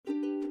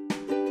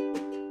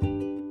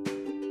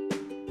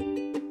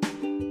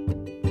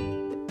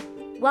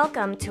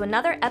Welcome to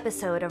another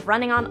episode of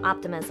Running on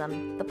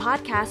Optimism, the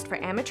podcast for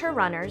amateur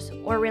runners,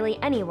 or really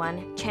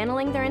anyone,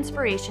 channeling their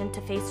inspiration to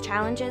face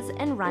challenges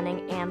in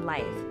running and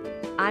life.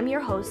 I'm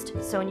your host,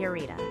 Sonia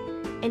Rita.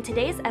 In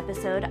today's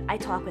episode, I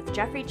talk with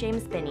Jeffrey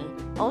James Binney,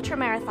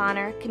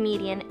 ultramarathoner,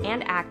 comedian,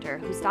 and actor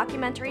whose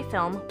documentary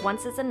film,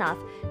 Once Is Enough,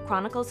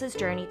 chronicles his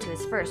journey to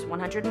his first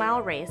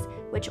 100-mile race,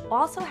 which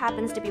also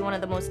happens to be one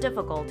of the most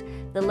difficult,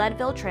 the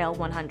Leadville Trail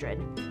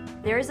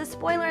 100. There is a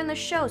spoiler in the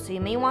show, so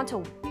you may want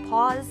to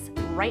pause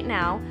right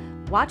now,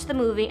 watch the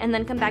movie, and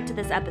then come back to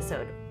this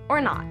episode. Or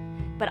not.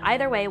 But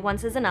either way,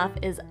 Once Is Enough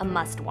is a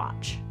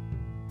must-watch.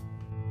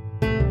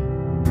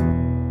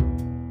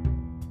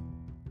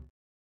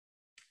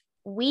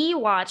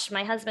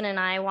 My husband and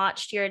I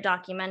watched your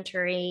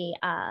documentary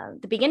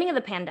the beginning of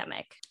the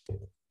pandemic.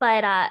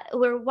 But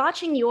we're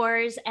watching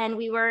yours, and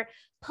we were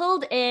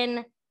pulled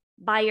in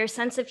by your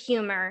sense of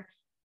humor.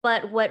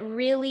 But what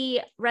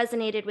really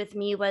resonated with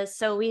me was,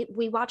 so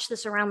we watched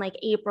this around like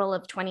April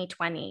of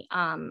 2020.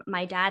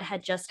 My dad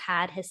had just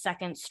had his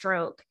second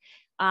stroke.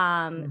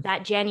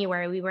 That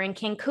January, we were in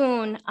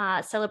Cancun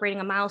celebrating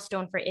a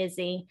milestone for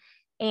Izzy.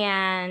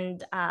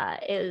 And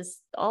it was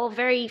all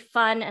very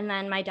fun. And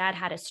then my dad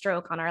had a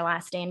stroke on our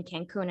last day in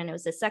Cancun, and it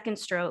was his second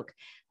stroke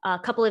a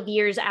couple of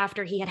years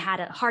after he had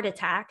had a heart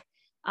attack.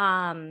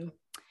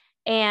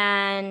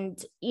 And,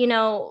 you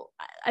know,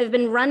 I've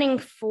been running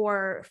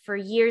for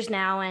years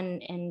now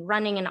and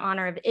running in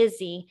honor of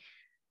Izzy.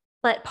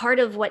 But part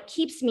of what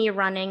keeps me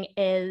running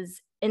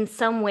is, in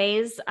some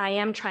ways, I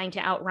am trying to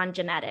outrun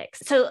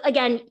genetics. So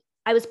again,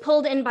 I was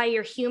pulled in by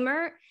your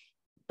humor,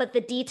 but the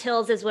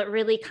details is what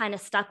really kind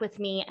of stuck with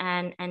me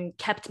and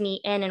kept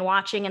me in and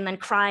watching and then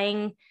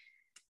crying.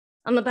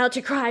 I'm about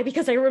to cry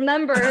because I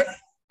remember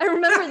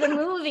the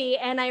movie,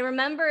 and I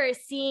remember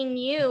seeing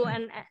you,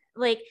 and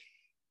like,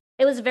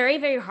 it was very,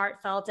 very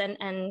heartfelt.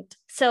 And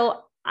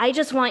so I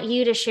just want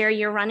you to share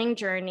your running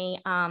journey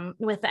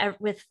with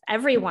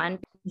everyone.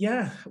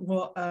 Yeah.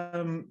 Well,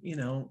 you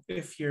know,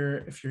 if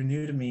you're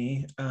new to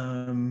me,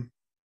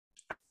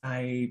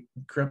 I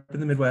grew up in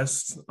the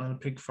Midwest on a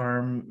pig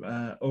farm,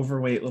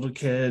 overweight little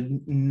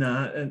kid,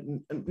 not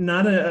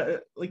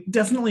a like,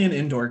 definitely an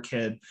indoor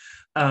kid.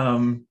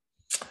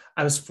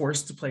 I was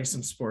forced to play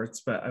some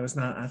sports, but I was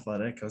not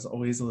athletic. I was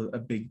always a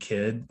big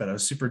kid, but I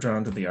was super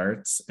drawn to the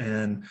arts.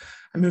 And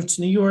I moved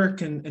to New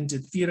York and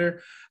did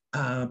theater,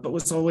 but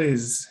was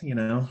always, you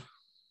know,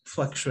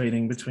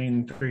 fluctuating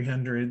between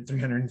 300,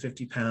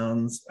 350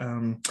 pounds.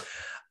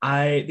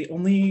 The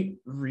only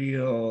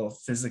real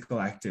physical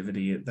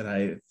activity that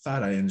I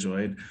thought I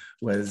enjoyed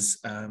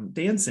was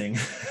dancing.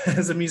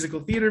 As a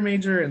musical theater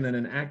major and then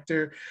an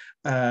actor,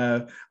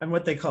 I'm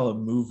what they call a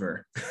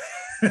mover.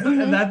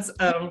 Mm-hmm. And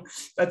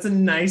that's a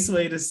nice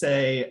way to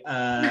say,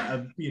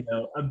 a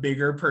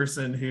bigger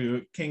person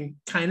who can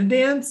kind of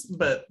dance,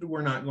 but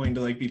we're not going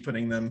to like be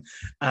putting them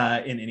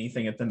in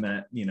anything at the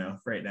Met, you know,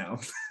 right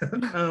now.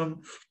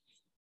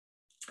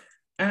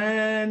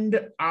 And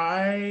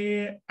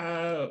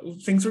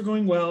things were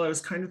going well. I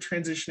was kind of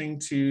transitioning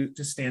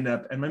to stand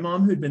up, and my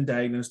mom, who had been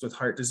diagnosed with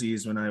heart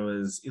disease when I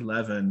was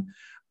 11,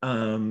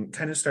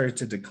 kind of started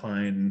to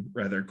decline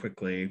rather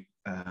quickly.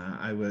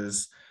 I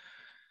was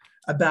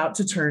about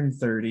to turn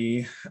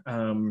 30.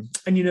 And,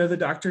 you know, the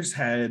doctors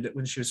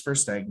when she was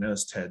first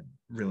diagnosed, had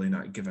really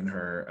not given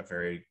her a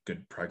very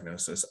good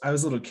prognosis. I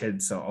was a little kid,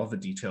 so all the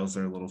details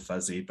are a little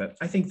fuzzy, but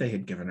I think they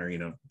had given her,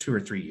 2 or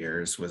 3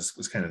 years was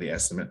kind of the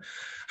estimate.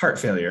 Heart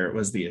failure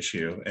was the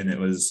issue. And it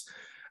was,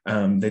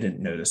 they didn't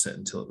notice it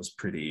until it was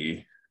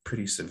pretty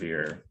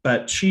severe,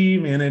 but she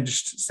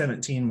managed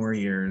 17 more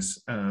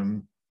years.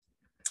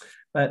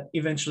 But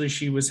eventually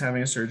she was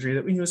having a surgery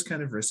that we knew was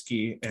kind of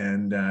risky,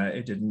 and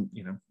it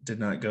did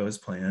not go as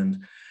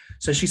planned.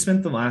 So she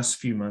spent the last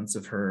few months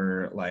of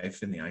her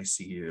life in the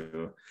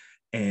ICU.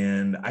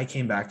 And I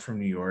came back from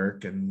New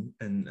York and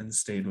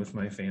stayed with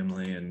my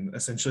family and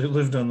essentially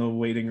lived on the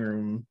waiting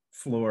room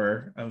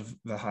floor of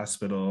the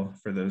hospital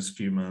for those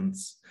few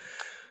months.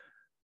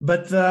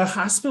 But the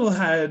hospital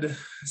had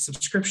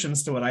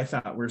subscriptions to what I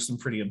thought were some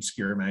pretty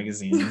obscure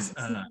magazines.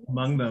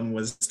 Among them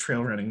was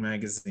Trail Running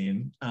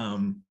Magazine.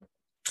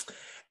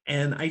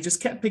 And I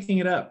just kept picking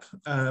it up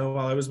while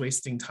I was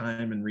wasting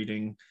time and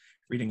reading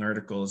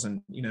articles.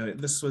 And,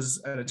 this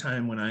was at a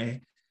time when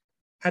I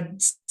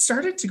had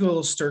started to go a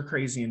little stir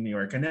crazy in New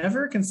York. I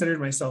never considered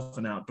myself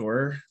an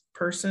outdoor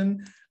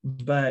person,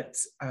 but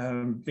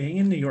being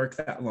in New York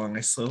that long,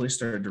 I slowly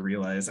started to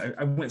realize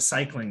I went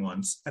cycling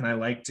once, and I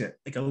liked it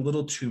like a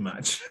little too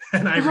much.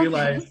 And I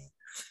realized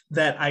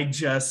that I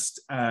just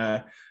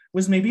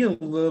was maybe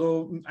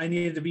I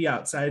needed to be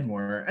outside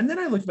more. And then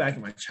I looked back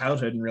at my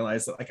childhood and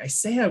realized that, like, I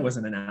say I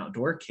wasn't an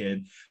outdoor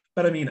kid,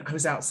 but I mean, I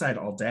was outside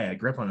all day. I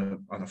grew up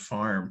on a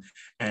farm.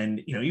 And,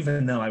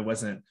 even though I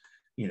wasn't,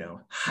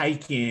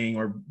 hiking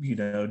or,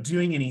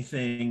 doing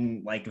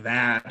anything like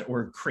that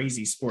or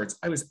crazy sports,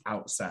 I was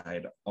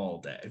outside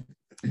all day.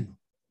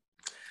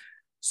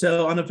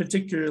 So on a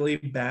particularly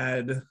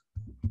bad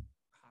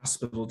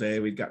hospital day,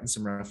 we'd gotten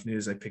some rough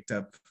news. I picked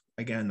up,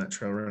 again, that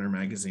Trail Runner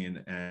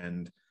magazine,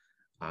 and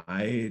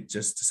I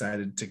just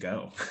decided to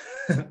go.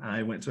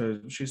 I went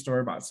to a shoe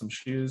store, bought some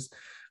shoes,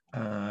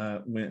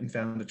 went and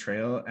found a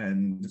trail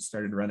and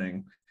started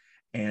running,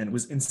 and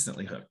was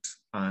instantly hooked.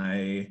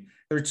 There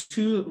were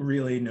two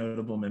really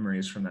notable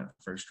memories from that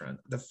first run.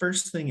 The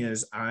first thing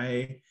is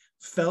I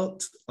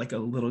felt like a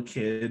little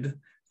kid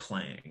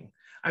playing.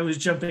 I was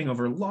jumping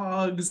over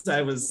logs.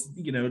 I was,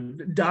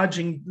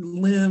 dodging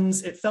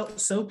limbs. It felt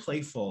so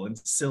playful and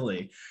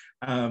silly.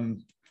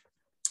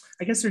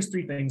 I guess there's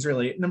three things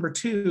really. Number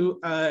two,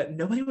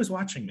 nobody was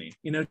watching me.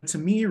 To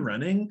me,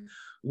 running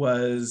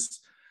was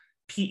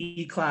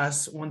PE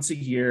class once a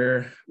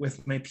year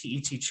with my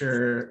PE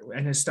teacher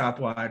and his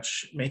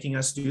stopwatch, making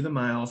us do the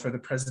mile for the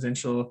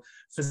presidential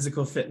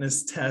physical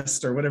fitness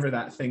test or whatever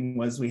that thing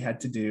was we had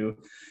to do.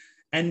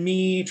 And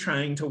me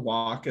trying to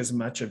walk as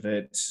much of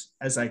it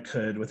as I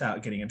could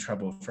without getting in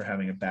trouble for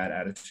having a bad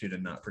attitude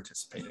and not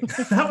participating.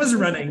 That was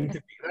running to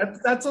me.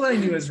 That's what I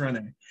knew as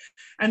running.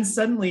 And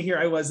suddenly here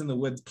I was in the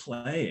woods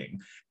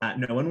playing.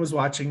 No one was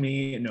watching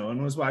me. No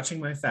one was watching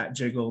my fat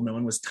jiggle. No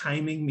one was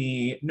timing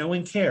me. No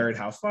one cared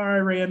how far I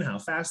ran, how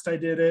fast I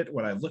did it,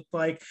 what I looked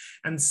like.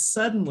 And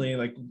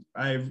suddenly,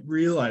 I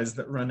realized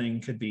that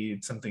running could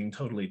be something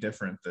totally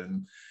different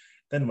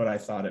than what I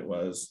thought it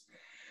was.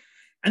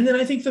 And then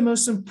I think the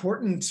most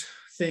important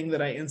thing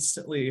that I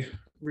instantly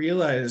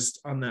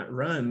realized on that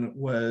run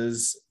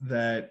was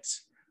that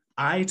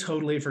I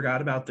totally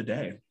forgot about the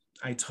day.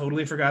 I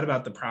totally forgot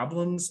about the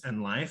problems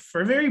and life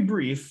for a very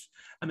brief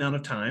amount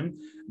of time,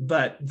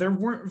 but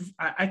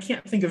I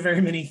can't think of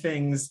very many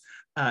things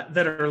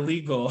that are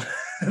legal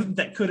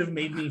that could have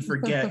made me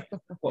forget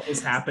what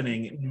was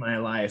happening in my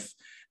life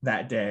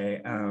that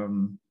day.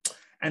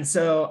 And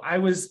so I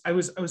was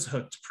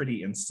hooked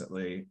pretty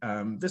instantly.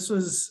 This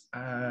was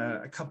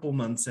a couple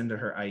months into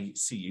her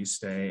ICU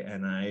stay,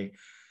 and I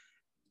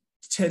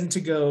tend to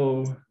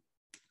go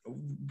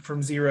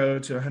from 0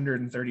 to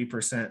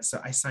 130%.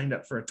 So I signed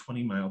up for a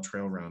 20-mile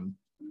trail run,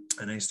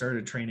 and I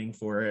started training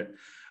for it.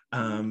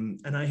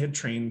 And I had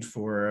trained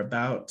for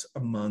about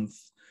a month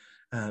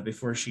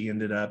before she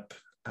ended up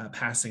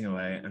passing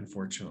away,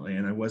 unfortunately,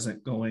 and I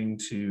wasn't going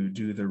to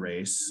do the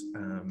race.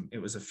 It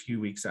was a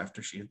few weeks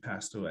after she had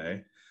passed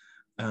away.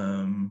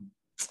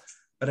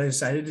 But I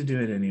decided to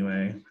do it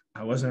anyway.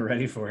 I wasn't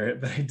ready for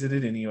it, but I did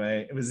it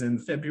anyway. It was in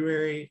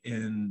February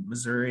in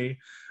Missouri.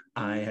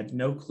 I had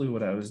no clue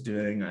what I was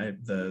doing.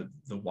 The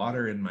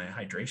water in my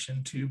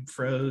hydration tube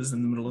froze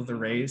in the middle of the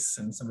race,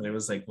 and somebody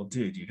was like, "Well,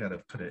 dude, you got to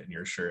put it in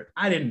your shirt."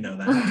 I didn't know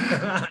that.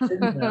 I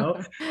didn't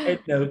know. I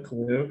had no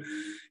clue.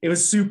 It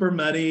was super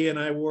muddy, and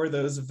I wore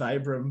those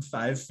Vibram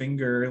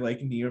 5-finger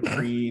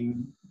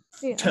neoprene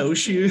toe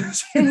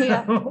shoes.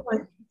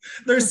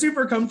 They're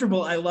super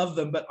comfortable. I love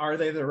them, but are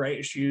they the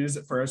right shoes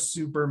for a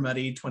super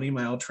muddy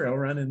 20-mile trail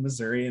run in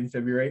Missouri in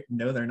February?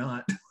 No, they're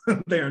not.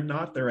 They are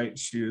not the right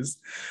shoes.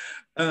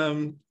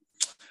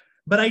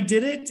 But I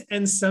did it,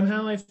 and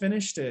somehow I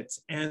finished it.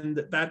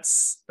 And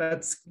that's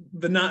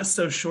the not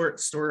so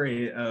short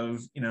story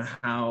of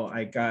how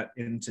I got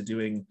into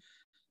doing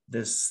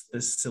this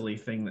silly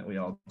thing that we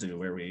all do,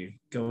 where we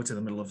go to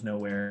the middle of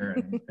nowhere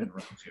and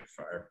run too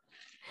far.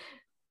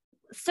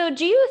 So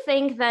do you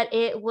think that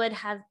it would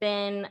have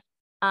been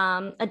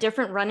a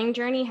different running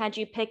journey had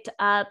you picked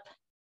up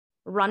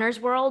Runner's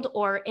World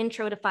or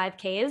Intro to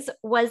 5Ks?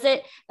 Was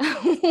it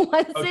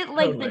like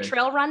the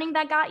trail running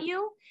that got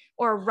you,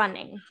 or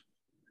running?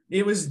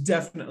 It was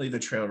definitely the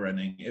trail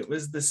running. It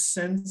was the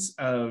sense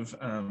of,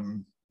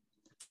 and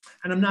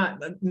I'm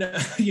not,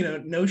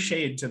 no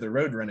shade to the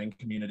road running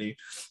community,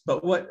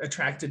 but what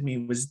attracted me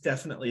was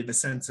definitely the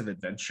sense of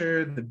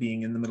adventure, the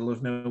being in the middle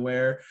of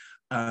nowhere.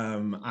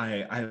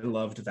 I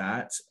loved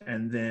that.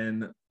 And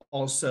then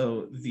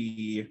also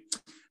the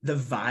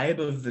vibe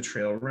of the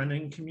trail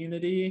running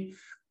community.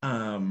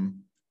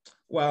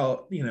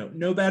 Well,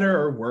 no better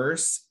or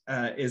worse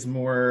is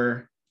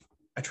more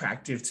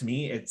attractive to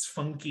me. It's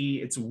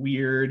funky, it's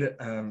weird.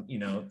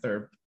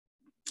 They're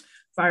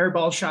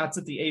fireball shots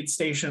at the aid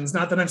stations.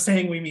 Not that I'm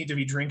saying we need to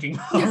be drinking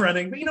while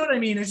running, but you know what I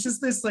mean? It's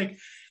just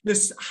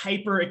this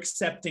hyper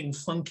accepting,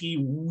 funky,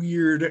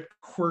 weird,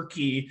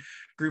 quirky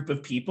group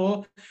of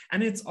people.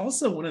 And it's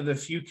also one of the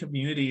few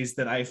communities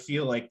that I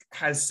feel like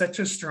has such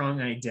a strong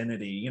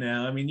identity.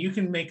 You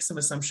can make some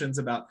assumptions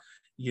about,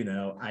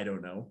 I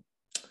don't know,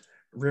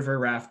 river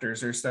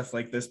rafters or stuff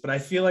like this, but I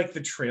feel like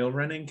the trail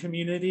running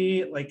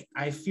community,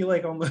 I feel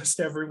like almost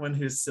everyone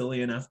who's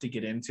silly enough to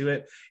get into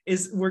it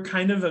we're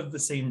kind of the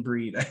same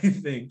breed, I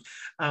think.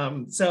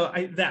 So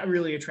that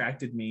really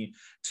attracted me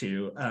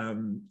too.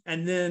 And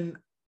then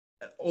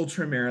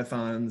ultra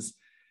marathons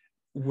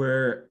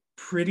were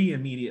pretty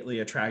immediately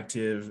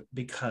attractive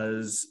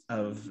because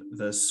of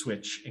the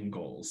switch in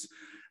goals.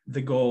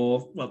 The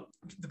goal,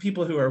 the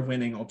people who are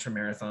winning ultra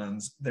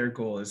marathons, their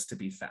goal is to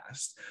be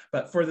fast.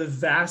 But for the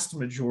vast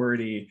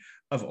majority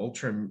of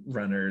ultra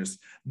runners,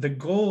 the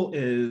goal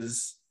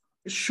is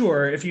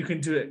sure, if you can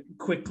do it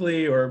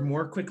quickly or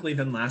more quickly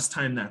than last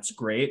time, that's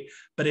great,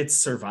 but it's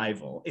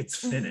survival, it's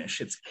finish,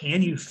 it's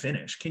can you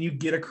finish, can you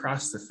get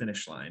across the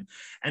finish line?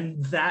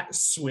 And that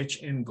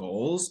switch in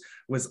goals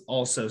was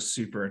also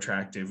super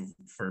attractive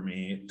for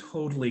me,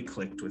 totally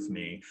clicked with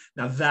me.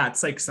 Now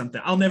that's like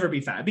something I'll never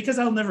be fast, because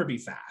I'll never be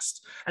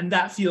fast, and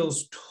that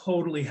feels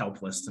totally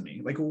helpless to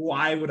me. Like,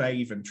 why would I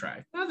even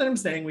try? Not that I'm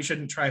saying we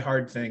shouldn't try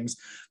hard things,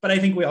 but I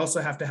think we also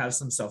have to have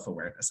some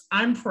self-awareness.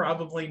 I'm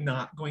probably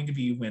not going to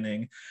be winning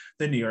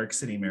the New York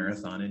City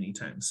Marathon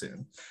anytime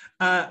soon.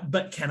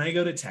 But can I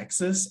go to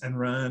Texas and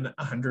run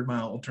a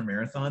 100-mile ultra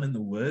marathon in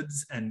the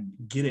woods and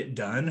get it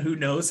done? Who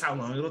knows how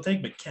long it'll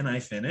take, but can I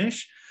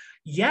finish?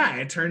 Yeah,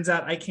 it turns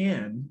out I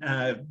can.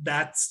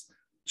 That's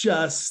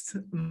just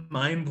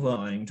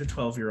mind-blowing to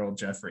 12-year-old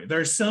Jeffrey. There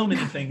are so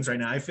many things right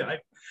now. I feel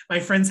my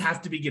friends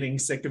have to be getting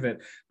sick of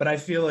it, but I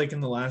feel like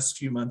in the last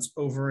few months,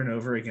 over and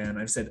over again,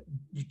 I've said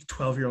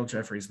 12-year-old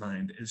Jeffrey's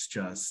mind is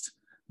just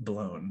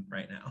blown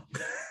right now.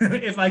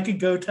 If I could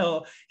go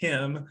tell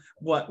him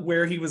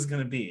where he was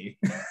going to be,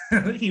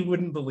 he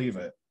wouldn't believe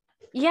it.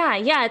 Yeah,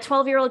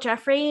 12-year-old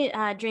Jeffrey,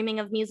 dreaming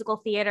of musical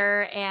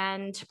theater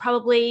and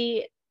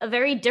probably a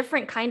very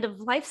different kind of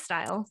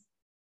lifestyle.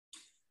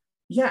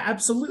 Yeah,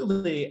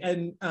 absolutely.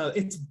 And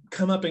it's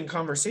come up in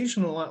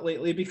conversation a lot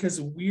lately, because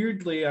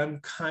weirdly,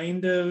 I've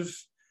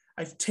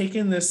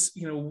taken this,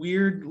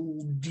 weird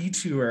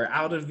detour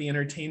out of the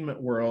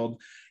entertainment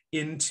world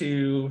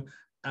into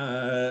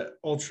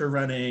ultra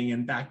running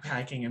and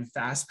backpacking and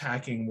fast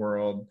packing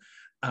world.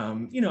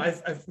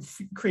 I've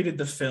created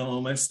the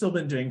film. I've still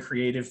been doing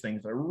creative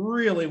things, but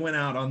really went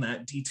out on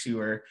that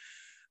detour.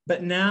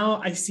 But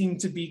now I seem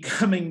to be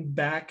coming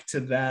back to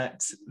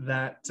that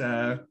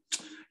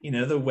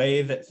the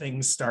way that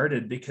things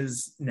started,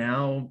 because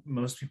now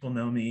most people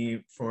know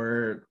me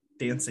for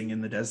dancing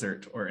in the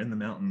desert or in the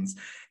mountains,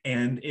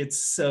 and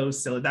it's so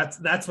silly.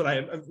 That's what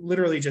I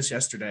literally just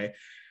yesterday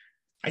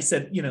I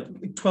said,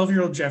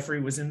 12-year-old Jeffrey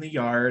was in the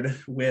yard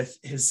with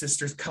his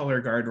sister's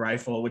color guard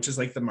rifle, which is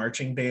like the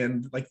marching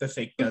band, like the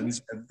fake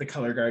guns the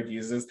color guard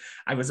uses.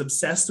 I was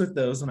obsessed with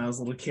those when I was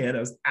a little kid. I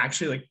was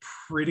actually like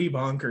pretty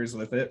bonkers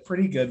with it,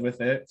 pretty good with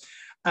it.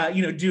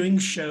 Doing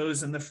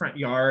shows in the front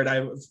yard. I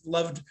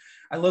love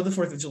the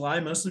 4th of July,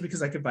 mostly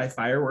because I could buy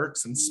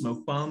fireworks and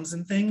smoke bombs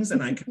and things,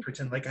 and I could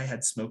pretend like I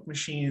had smoke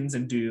machines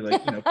and do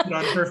put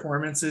on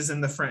performances in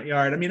the front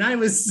yard. I mean, I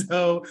was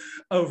so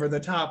over the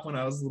top when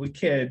I was a little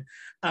kid.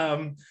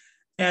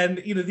 And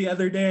the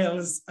other day I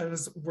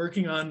was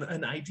working on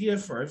an idea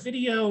for a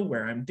video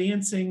where I'm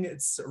dancing.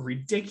 It's a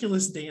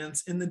ridiculous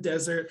dance in the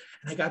desert,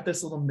 and I got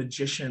this little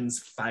magician's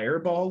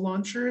fireball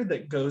launcher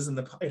that goes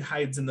it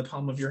hides in the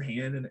palm of your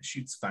hand, and it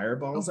shoots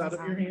fireballs out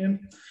of your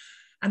hand.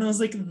 And I was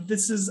like,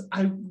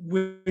 I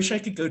wish I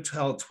could go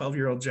tell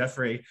 12-year-old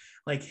Jeffrey,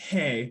 like,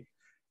 hey,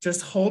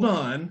 just hold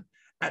on.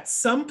 At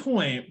some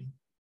point,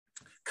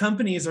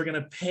 companies are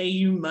going to pay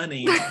you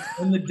money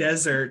in the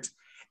desert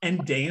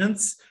and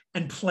dance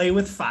and play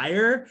with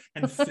fire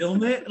and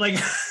film it. Like,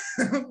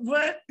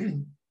 what?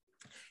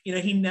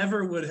 He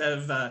never would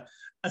have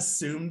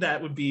assumed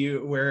that would be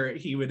where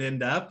he would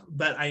end up,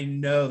 but I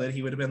know that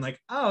he would have been like,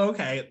 oh,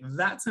 okay,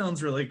 that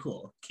sounds really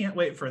cool. Can't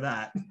wait for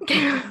that.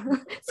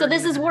 So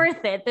this is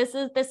worth it. This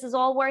is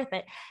all worth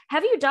it.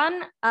 Have you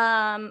done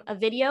a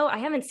video? I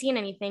haven't seen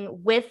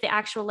anything with the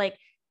actual,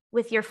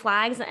 with your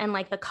flags and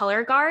the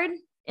color guard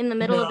in the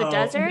middle of the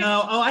desert?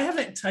 No. Oh, I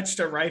haven't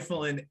touched a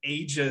rifle in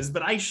ages,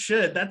 but I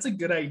should. That's a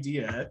good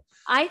idea.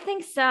 I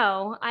think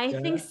so. I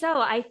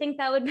think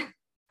that would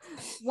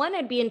one,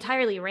 it'd be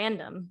entirely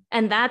random,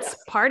 and that's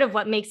part of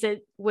what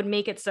would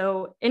make it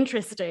so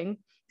interesting.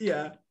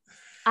 Yeah.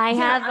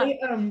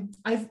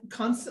 I've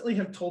constantly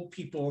have told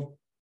people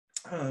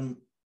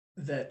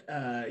that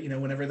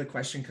whenever the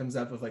question comes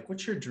up of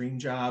what's your dream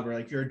job, or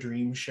your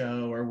dream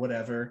show or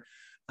whatever,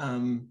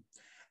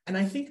 and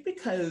I think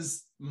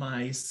because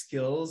my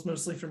skills,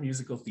 mostly for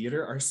musical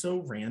theater, are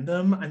so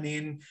random. I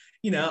mean,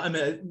 I'm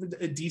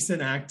a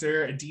decent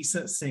actor, a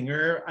decent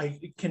singer. I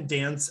can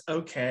dance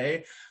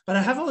okay, but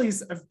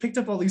I've picked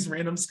up all these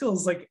random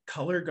skills, like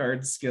color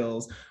guard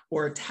skills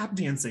or tap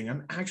dancing.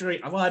 I'm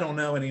actually, I don't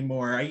know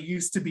anymore. I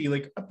used to be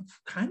a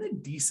kind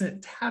of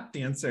decent tap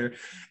dancer.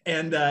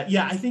 And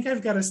I think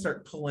I've got to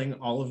start pulling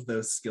all of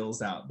those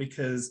skills out,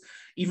 because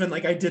even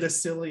I did a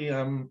silly,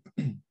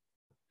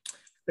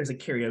 there's a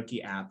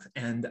karaoke app,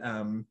 and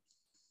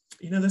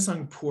the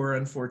song Poor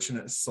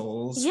Unfortunate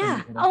Souls?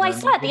 Yeah. Oh, I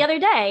saw it the other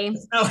day.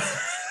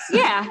 Oh.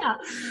 Yeah.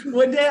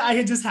 One day I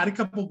had just had a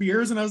couple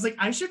beers, and I was like,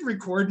 I should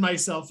record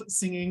myself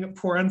singing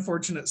Poor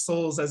Unfortunate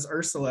Souls as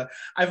Ursula.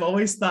 I've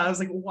always thought, I was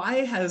like,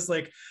 why has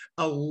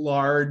a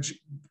large,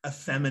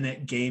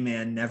 effeminate gay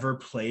man never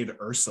played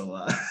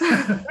Ursula?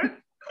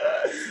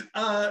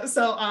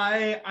 So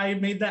I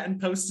made that and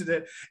posted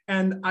it,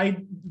 and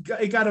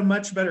it got a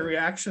much better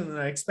reaction than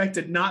I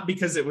expected, not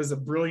because it was a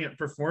brilliant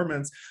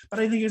performance, but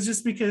I think it's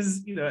just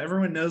because,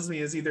 everyone knows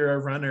me as either a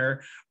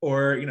runner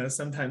or,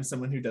 sometimes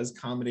someone who does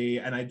comedy.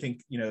 And I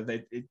think,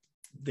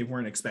 they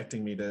weren't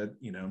expecting me to,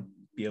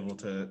 be able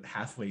to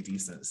halfway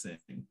decent sing.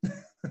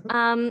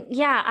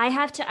 Yeah, I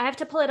have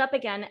to pull it up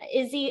again.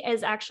 Izzy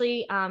is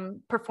actually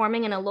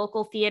performing in a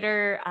local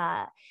theater,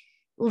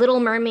 Little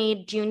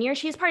Mermaid Junior.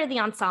 She's part of the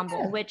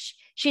ensemble, which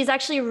she's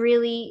actually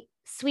really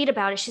sweet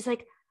about it. She's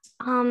like,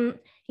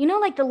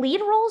 like the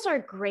lead roles are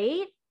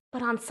great,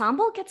 but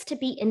ensemble gets to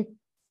be in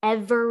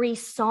every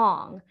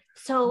song.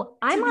 So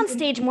I'm on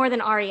stage more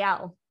than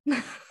Ariel.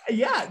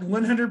 Yeah,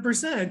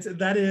 100%.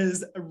 That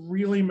is a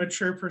really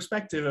mature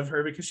perspective of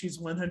her, because she's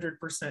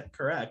 100%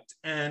 correct.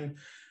 And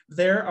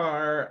there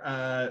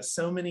are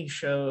so many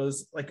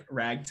shows, like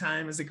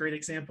Ragtime is a great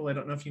example. I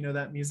don't know if you know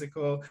that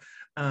musical.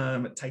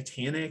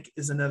 Titanic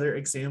is another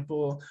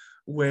example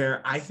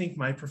where I think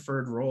my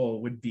preferred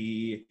role would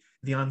be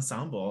the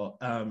ensemble,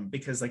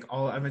 because like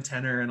I'm a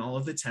tenor, and all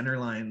of the tenor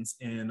lines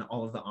in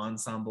all of the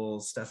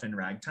ensemble stuff in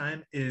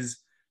Ragtime is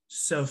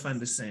so fun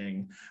to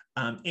sing.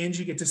 And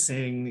you get to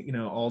sing,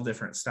 all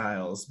different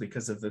styles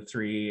because of the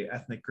 3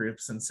 ethnic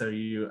groups. And so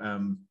you,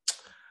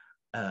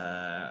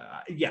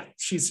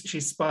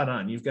 she's spot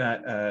on. You've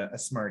got a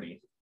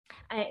smarty.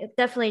 I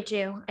definitely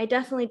do. I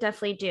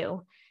definitely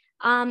do.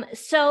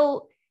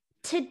 So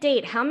to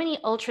date, how many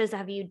ultras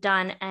have you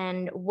done,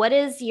 and what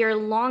is your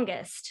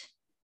longest?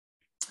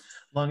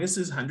 Longest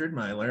is 100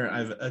 miler.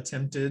 I've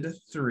attempted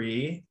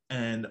 3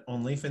 and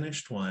only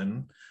finished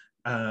 1.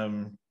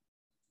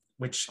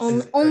 Which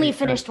only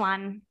finished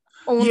 1.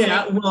 Only.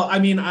 Yeah, well, I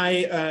mean,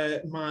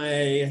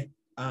 my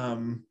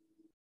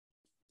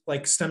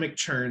like stomach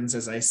churns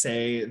as I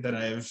say that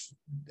I've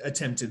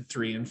attempted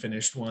 3 and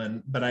finished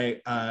 1,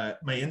 but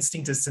my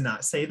instinct is to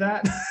not say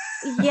that.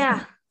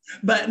 Yeah.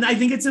 But I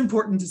think it's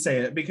important to say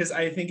it, because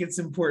I think it's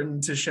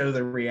important to show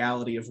the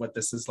reality of what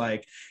this is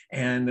like.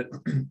 And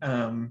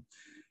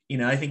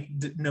I think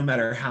no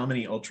matter how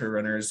many ultra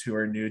runners who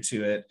are new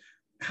to it,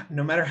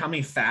 no matter how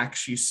many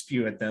facts you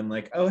spew at them,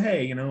 like, oh,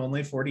 hey,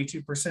 only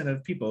 42%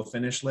 of people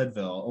finish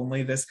Leadville,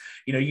 only this,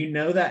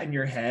 that in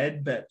your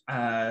head, but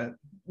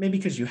maybe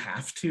because you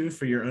have to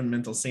for your own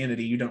mental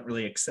sanity, you don't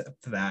really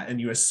accept that. And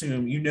you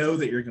assume,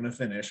 that you're going to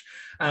finish.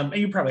 And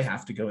you probably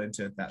have to go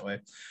into it that way.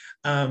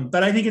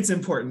 But I think it's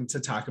important to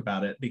talk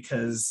about it,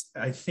 because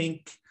I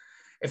think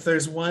if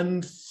there's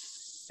one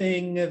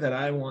thing that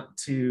I want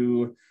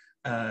to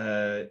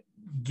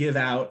give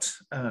out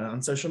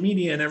on social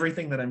media and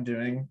everything that I'm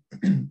doing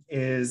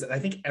is I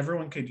think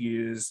everyone could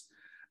use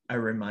a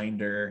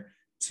reminder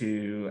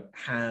to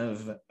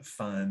have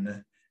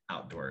fun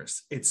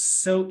outdoors. It's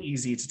so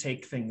easy to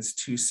take things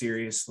too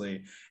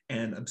seriously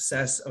and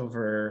obsess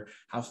over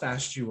how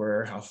fast you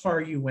were, how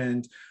far you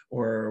went,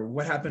 or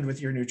what happened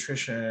with your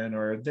nutrition,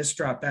 or this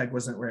drop bag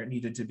wasn't where it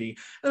needed to be.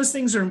 Those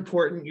things are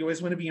important. You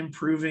always want to be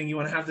improving. You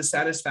want to have the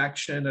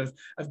satisfaction of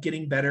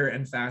getting better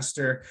and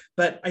faster,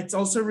 but it's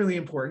also really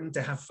important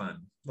to have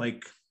fun.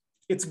 Like,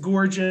 it's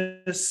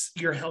gorgeous,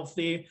 you're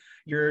healthy,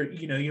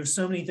 you have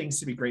so many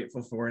things to be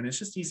grateful for. And it's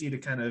just easy to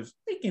kind of,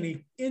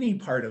 like any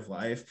part of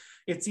life,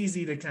 it's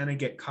easy to kind of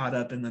get caught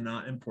up in the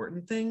not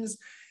important things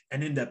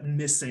and end up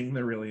missing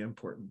the really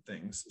important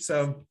things.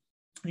 So,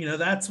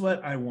 that's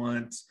what I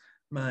want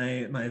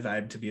my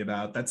vibe to be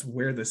about. That's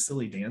where the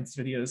silly dance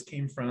videos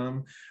came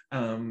from.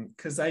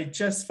 Because I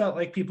just felt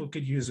like people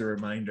could use a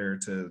reminder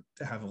to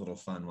have a little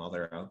fun while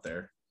they're out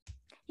there.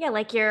 Yeah,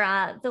 like your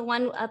the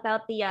one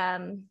about the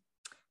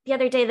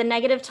other day, the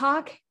negative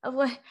talk of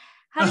what,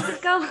 how does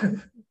it go?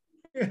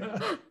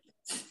 Yeah.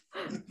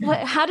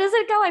 How does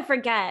it go? I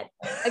forget.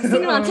 I've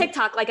seen it on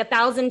TikTok like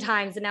 1,000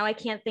 times, and now I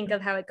can't think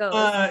of how it goes.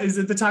 Is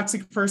it the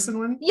toxic person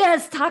one?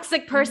 Yes,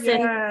 toxic person.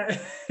 Yeah,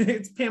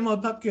 it's Pamela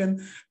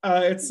Pupkin.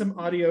 It's some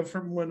audio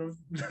from one of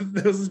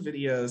those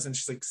videos, and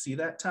she's like, "See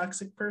that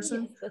toxic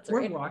person? Yes, we're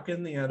right.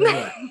 Walking the other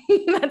way."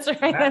 That's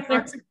right. That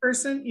toxic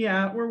person,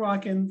 yeah, we're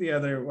walking the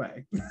other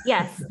way.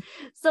 Yes.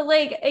 So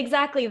like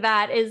exactly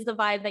that is the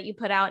vibe that you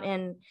put out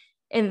in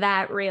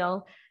that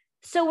reel.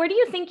 So where do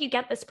you think you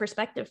get this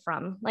perspective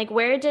from? Like,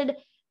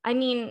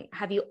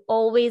 have you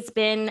always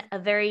been a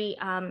very,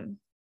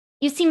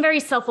 you seem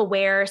very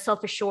self-aware,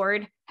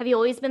 self-assured. Have you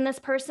always been this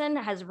person?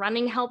 Has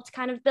running helped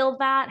kind of build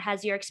that?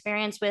 Has your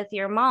experience with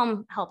your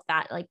mom helped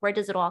that? Like, where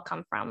does it all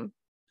come from?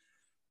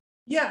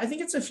 Yeah, I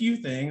think it's a few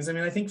things. I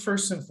mean, I think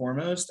first and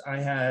foremost, I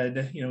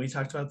had, we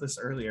talked about this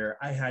earlier,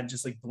 I had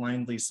just like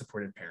blindly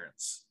supported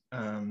parents.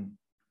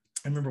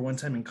 I remember one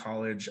time in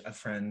college, a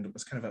friend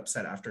was kind of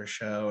upset after a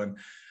show, and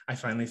I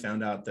finally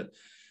found out that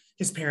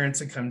his parents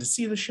had come to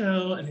see the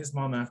show, and his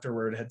mom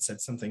afterward had said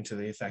something to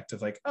the effect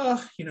of like,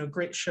 "Oh,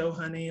 great show,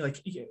 honey.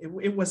 Like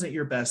it wasn't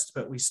your best,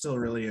 but we still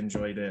really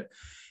enjoyed it."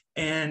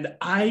 And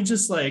I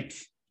just like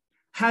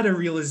had a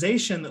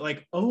realization that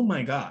like, oh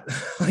my God,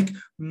 like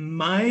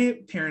my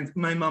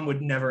mom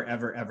would never,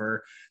 ever,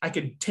 ever, I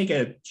could take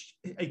a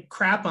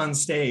crap on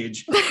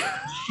stage.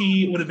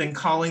 She would have been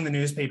calling the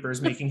newspapers,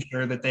 making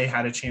sure that they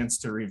had a chance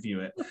to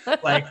review it.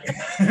 Like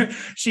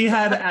she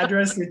had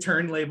address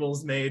return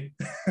labels made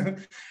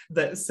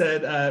that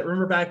said,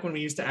 remember back when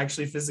we used to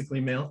actually physically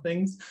mail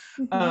things?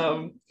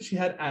 She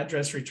had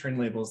address return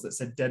labels that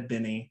said Dead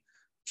Benny,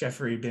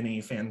 Jeffrey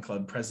Benny fan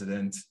club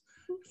president.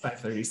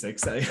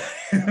 536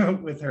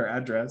 with her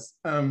address.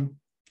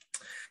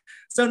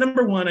 So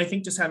number one, I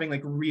think just having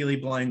like really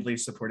blindly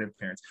supportive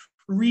parents,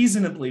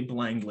 reasonably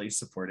blindly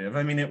supportive.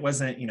 I mean, it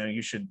wasn't,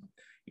 you should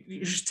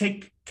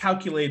take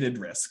calculated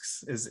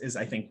risks is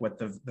I think what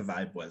the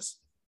vibe was.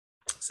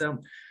 So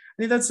I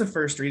think that's the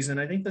first reason.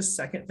 I think the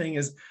second thing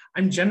is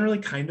I'm generally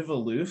kind of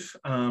aloof.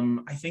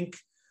 I think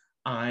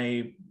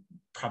I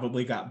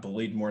probably got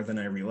bullied more than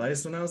I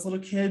realized when I was a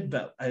little kid,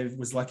 but I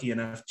was lucky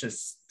enough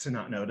just to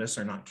not notice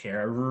or not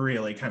care. I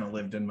really kind of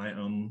lived in my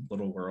own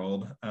little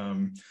world.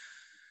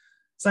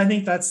 So I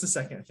think that's the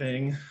second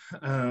thing.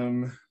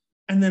 And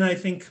then I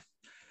think,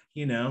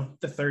 the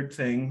third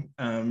thing,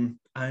 I'm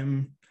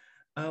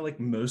like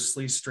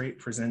mostly straight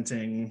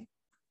presenting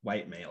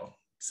white male.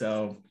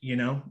 So,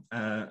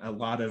 a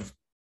lot of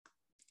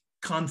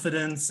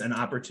confidence and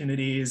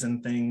opportunities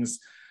and things,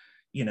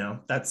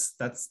 that's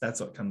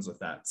what comes with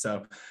that.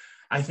 So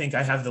I think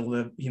I have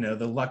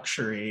the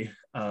luxury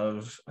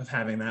of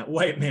having that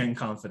white man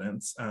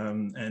confidence,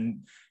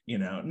 and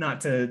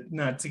not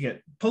to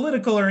get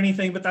political or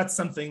anything, but that's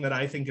something that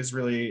I think is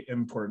really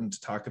important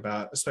to talk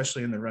about,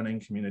 especially in the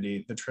running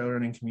community. The trail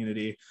running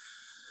community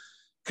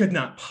could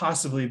not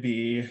possibly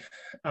be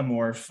a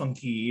more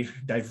funky,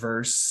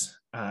 diverse,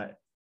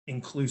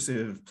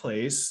 inclusive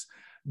place,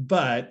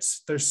 but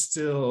there's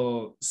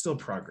still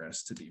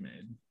progress to be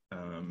made.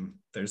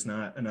 There's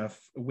not enough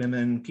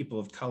women, people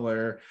of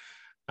color.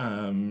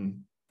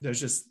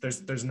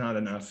 There's not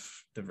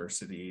enough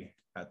diversity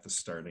at the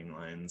starting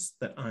lines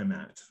that I'm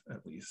at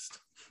least.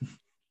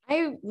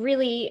 I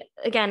really,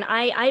 again,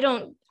 I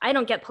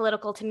don't get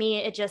political. To me,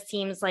 it just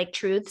seems like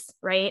truths,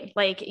 right?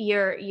 Like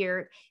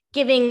you're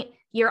giving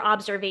your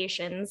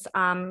observations.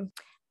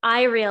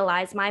 I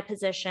realize my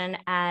position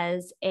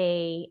as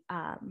a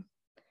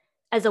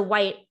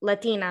white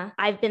Latina.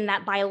 I've been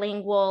that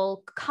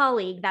bilingual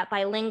colleague, that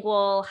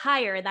bilingual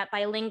hire, that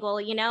bilingual,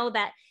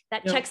 that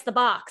yep. checks the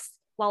box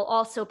while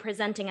also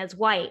presenting as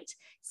white.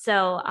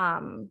 So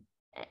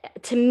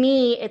to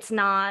me, it's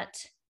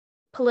not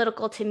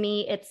political. To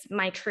me, it's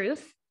my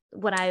truth,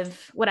 what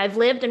I've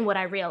lived and what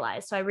I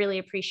realized. So I really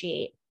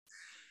appreciate.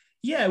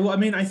 Yeah, well, I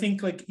mean, I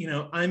think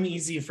I'm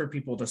easy for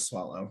people to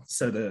swallow,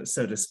 so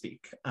to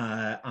speak.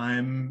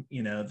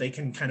 They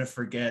can kind of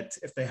forget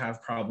if they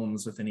have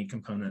problems with any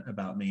component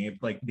about me,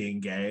 like being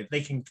gay.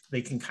 They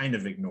can kind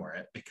of ignore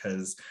it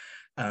because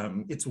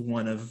it's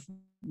one of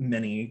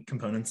many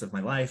components of my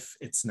life.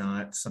 It's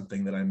not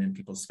something that I'm in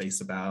people's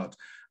face about,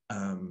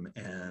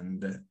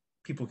 and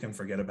people can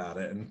forget about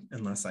it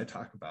unless I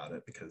talk about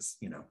it because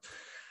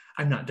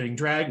I'm not doing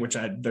drag, which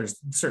there's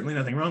certainly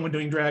nothing wrong with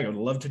doing drag. I would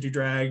love to do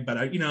drag, but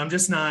I'm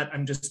just not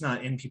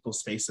in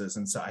people's faces.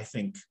 And so I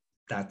think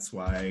that's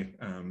why,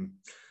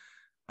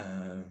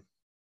 I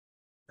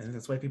think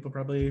that's why people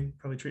probably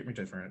treat me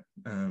different.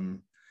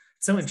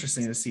 It's so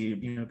interesting to see,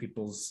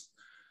 people's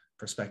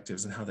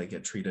perspectives and how they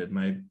get treated.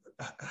 My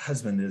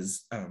husband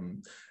is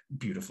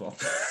beautiful.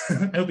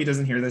 I hope he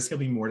doesn't hear this. He'll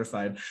be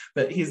mortified,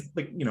 but he's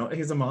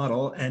he's a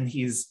model and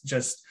he's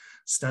just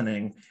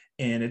stunning.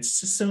 And it's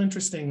just so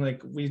interesting.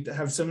 Like we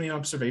have so many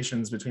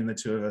observations between the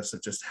two of us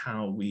of just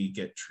how we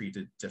get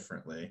treated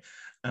differently.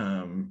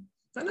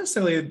 Not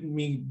necessarily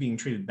me being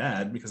treated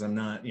bad because I'm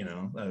not,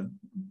 a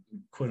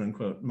quote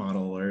unquote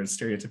model or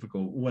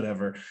stereotypical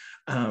whatever.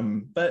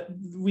 But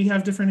we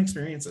have different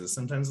experiences,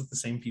 sometimes with the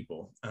same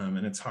people.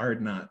 And it's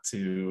hard not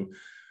to,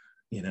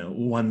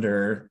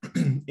 wonder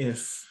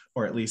if,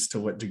 or at least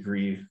to what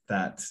degree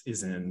that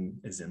is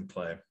in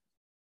play.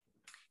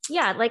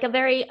 Yeah, like a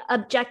very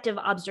objective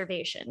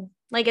observation.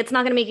 Like it's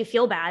not going to make you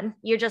feel bad.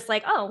 You're just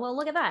like, oh, well,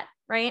 look at that,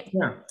 right?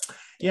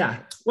 Yeah.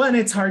 Well, and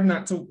it's hard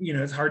not to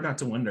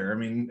wonder. I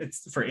mean,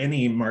 it's for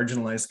any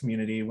marginalized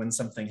community when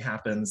something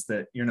happens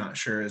that you're not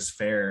sure is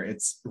fair,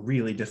 it's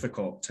really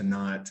difficult to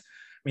not.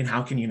 I mean,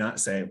 how can you not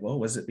say, well,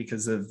 was it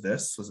because of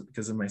this? Was it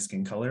because of my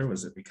skin color?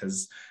 Was it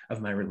because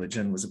of my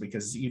religion? Was it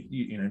because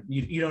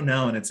you don't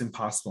know, and it's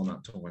impossible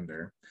not to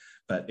wonder.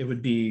 But it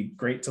would be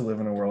great to live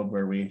in a world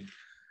where we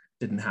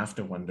didn't have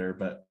to wonder,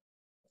 but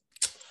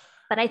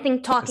I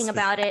think talking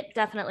about it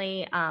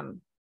definitely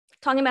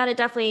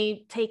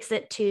takes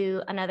it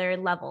to another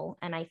level.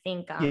 And I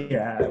think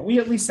we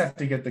at least have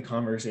to get the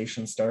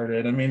conversation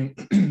started. I mean,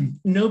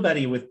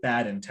 nobody with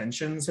bad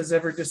intentions has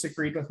ever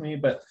disagreed with me,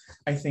 but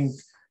I think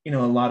a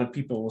lot of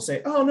people will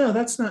say, oh no,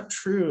 that's not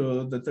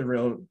true, that the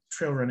real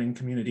trail running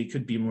community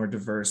could be more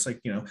diverse. Like,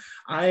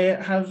 I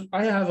have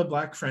a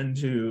Black friend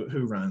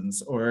who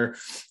runs, or,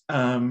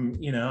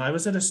 I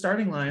was at a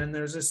starting line and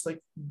there's this like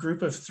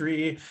group of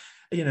 3,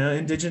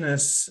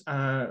 Indigenous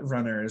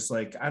runners.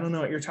 Like, I don't know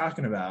what you're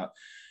talking about.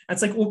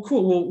 It's like, well,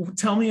 cool. Well,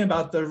 tell me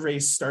about the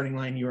race starting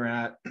line you were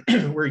at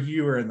where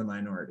you were in the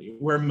minority,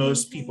 where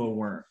most people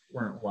weren't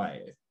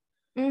white.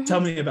 Mm-hmm.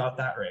 Tell me about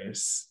that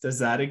race. Does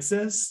that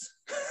exist?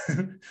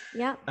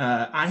 Yeah.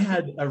 I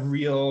had a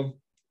real,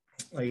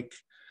 I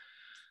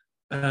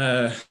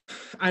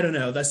don't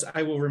know,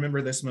 I will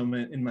remember this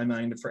moment in my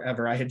mind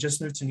forever. I had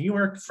just moved to New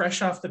York,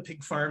 fresh off the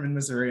pig farm in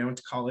Missouri. I went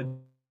to college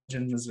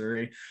in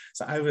Missouri.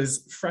 So I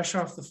was fresh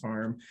off the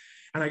farm.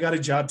 And I got a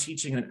job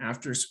teaching an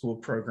after school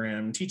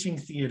program, teaching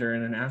theater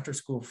in an after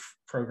school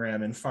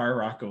program in Far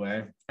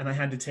Rockaway. And I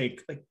had to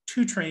take like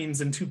 2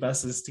 trains and 2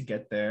 buses to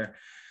get there.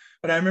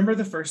 But I remember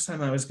the first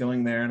time I was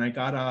going there, and I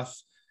got off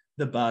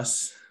the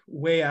bus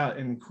way out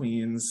in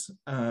Queens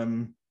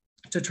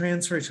to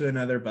transfer to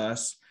another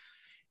bus.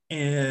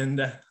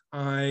 And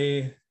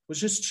I was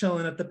just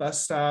chilling at the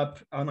bus stop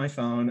on my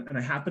phone, and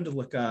I happened to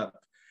look up,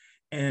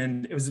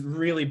 and it was a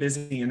really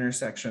busy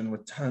intersection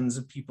with tons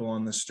of people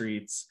on the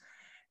streets.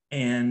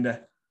 And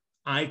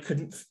I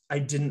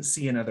didn't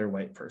see another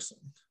white person.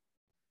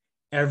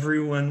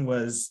 Everyone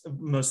was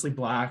mostly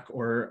Black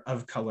or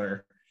of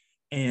color.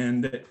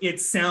 And it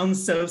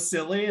sounds so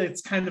silly.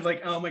 It's kind of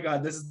like, oh my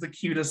God, this is the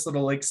cutest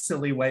little like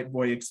silly white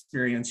boy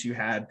experience you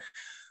had.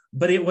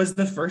 But it was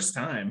the first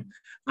time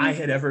I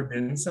had ever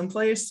been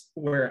someplace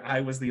where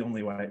I was the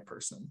only white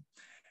person.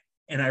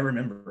 And I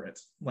remember it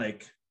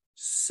like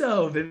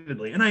so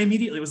vividly. And I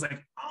immediately was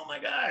like, oh my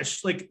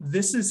gosh, like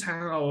this is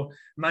how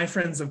my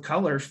friends of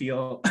color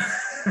feel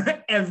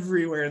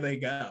everywhere they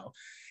go.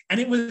 And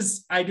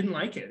I didn't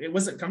like it. It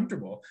wasn't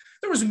comfortable.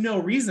 There was no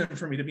reason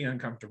for me to be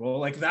uncomfortable.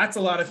 Like that's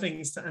a lot of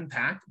things to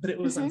unpack, but it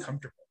was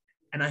uncomfortable.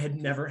 And I had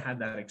never had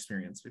that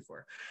experience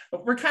before.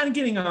 But we're kind of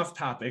getting off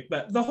topic,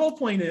 but the whole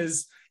point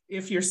is,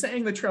 if you're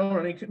saying the trail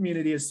running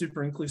community is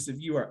super inclusive,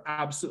 you are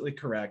absolutely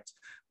correct.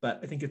 But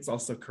I think it's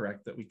also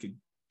correct that we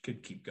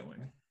could keep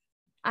going.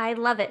 I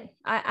love it.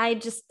 I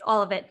just,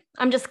 all of it.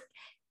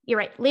 You're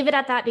right. Leave it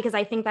at that, because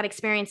I think that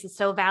experience is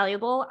so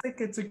valuable. I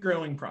think it's a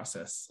growing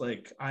process.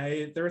 Like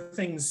there are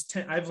things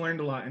I've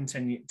learned a lot in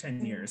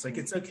 10 years. Like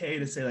it's okay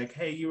to say like,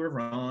 hey, you were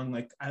wrong.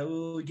 Like,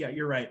 oh yeah,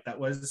 you're right. That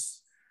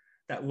was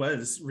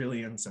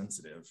really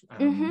insensitive.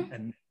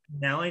 And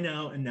now I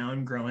know, and now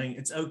I'm growing.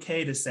 It's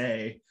okay to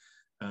say,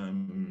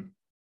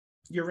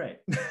 you're right.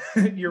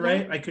 You're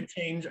right. I could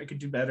change. I could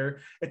do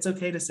better. It's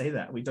okay to say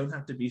that. We don't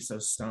have to be so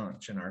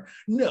staunch in our,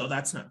 no,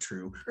 that's not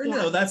true. Or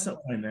no, that's not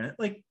what I meant.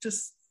 Like,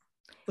 just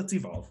let's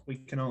evolve. We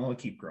can all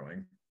keep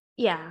growing.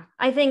 Yeah.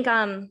 I think,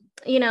 I'm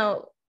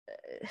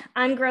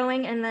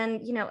growing, and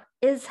then,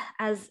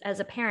 as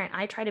a parent,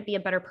 I try to be a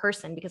better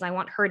person because I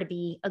want her to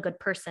be a good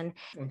person.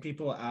 When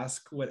people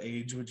ask what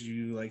age would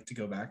you like to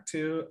go back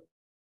to,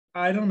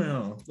 I don't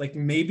know, like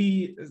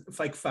maybe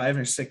like 5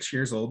 or 6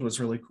 years old was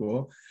really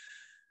cool.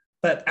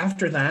 But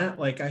after that,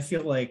 like, I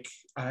feel like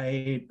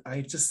I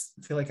just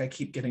feel like I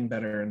keep getting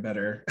better and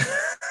better.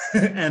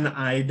 And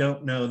I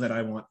don't know that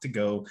I want to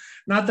go,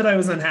 not that I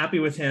was unhappy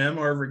with him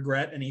or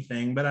regret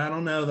anything, but I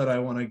don't know that I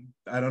want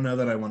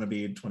to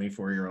be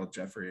 24-year-old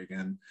Jeffrey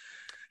again.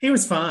 He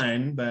was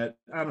fine, but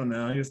I don't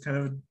know. He was kind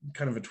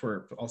of a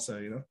twerp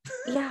also,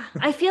 Yeah.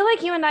 I feel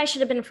like you and I should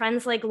have been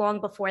friends like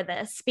long before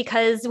this,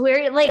 because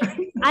we're like,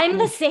 I'm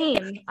the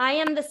same. I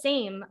am the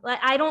same. Like,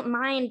 I don't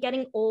mind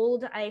getting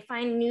old. I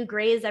find new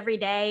grays every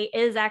day.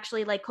 Is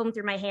actually like comb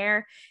through my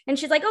hair. And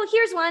she's like, oh,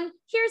 here's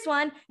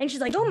one. And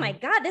she's like, oh my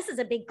God, this is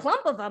a big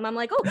clump of them. I'm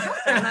like, oh, count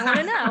them. I want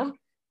to know.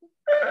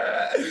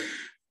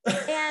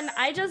 And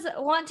I just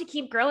want to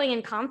keep growing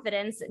in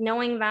confidence,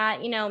 knowing that,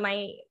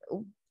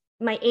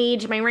 my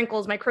age, my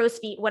wrinkles, my crow's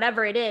feet,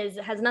 whatever it is,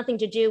 it has nothing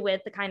to do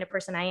with the kind of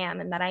person I am,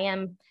 and that I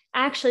am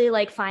actually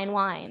like fine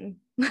wine.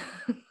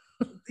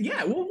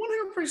 Yeah, well,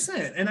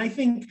 100%. And I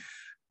think,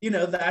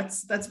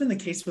 that's been the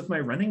case with my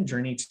running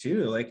journey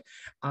too. Like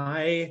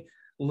I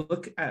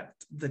look at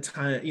the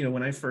time,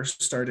 when I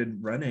first started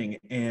running,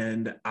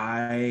 and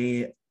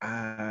I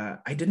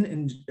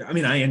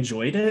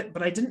enjoyed it,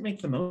 but I didn't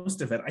make the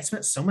most of it. I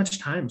spent so much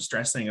time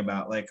stressing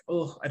about like,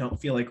 oh, I don't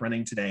feel like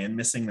running today, and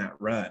missing that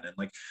run. And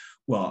like,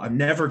 well, I'm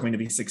never going to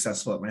be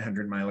successful at my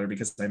 100-miler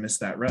because I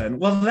missed that run.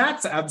 Well,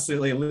 that's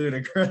absolutely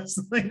ludicrous.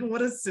 Like,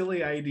 what a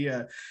silly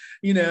idea,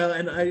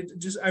 and I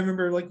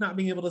remember like not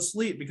being able to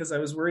sleep because I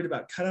was worried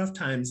about cutoff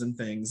times and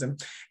things.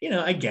 And,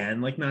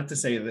 again, like, not to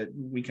say that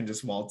we can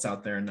just waltz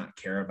out there and not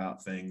care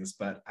about things,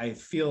 but I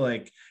feel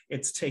like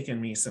it's taken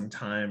me some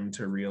time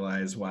to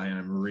realize why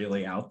I'm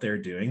really out there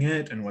doing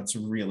it and what's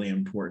really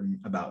important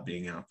about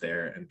being out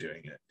there and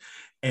doing it.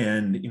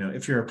 And,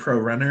 if you're a pro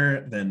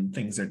runner, then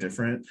things are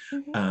different.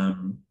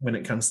 When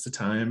it comes to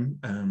time,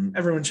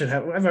 everyone should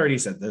have, I've already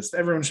said this,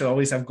 everyone should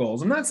always have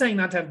goals. I'm not saying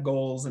not to have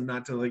goals and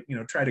not to like,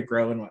 try to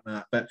grow and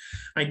whatnot, but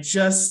I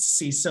just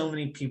see so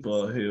many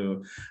people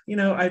who,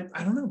 I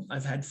don't know,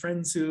 I've had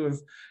friends who have,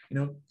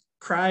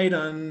 cried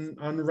on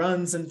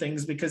runs and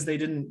things because they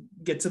didn't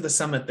get to the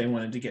summit they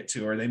wanted to get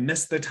to, or they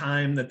missed the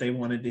time that they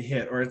wanted to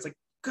hit, or it's like,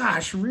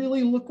 gosh,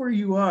 really, look where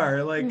you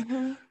are. Like,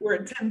 we're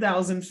at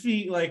 10,000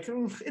 feet. Like,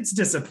 it's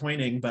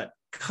disappointing, but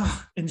God,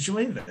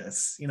 enjoy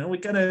this. You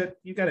gotta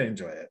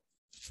enjoy it.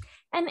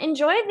 And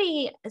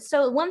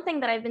so one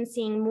thing that I've been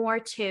seeing more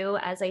too,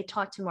 as I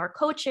talk to more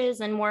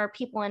coaches and more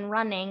people in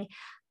running,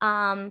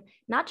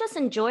 not just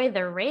enjoy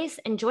the race,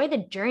 enjoy the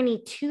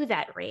journey to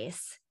that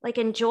race. Like,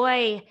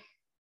 enjoy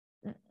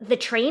the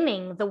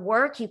training, the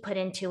work you put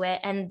into it.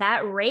 And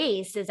that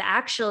race is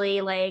actually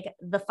like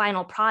the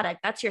final product.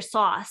 That's your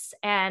sauce.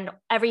 And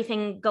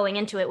everything going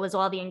into it was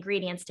all the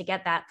ingredients to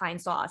get that fine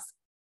sauce.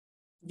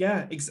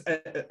 Yeah,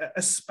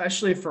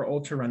 especially for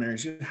ultra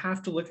runners, you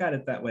have to look at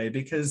it that way,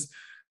 because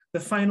the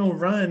final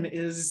run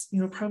is,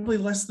 probably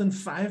less than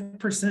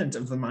 5%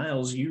 of the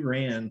miles you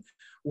ran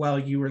while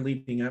you were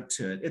leading up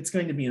to it. It's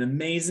going to be an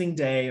amazing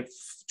day,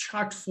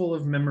 chocked full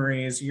of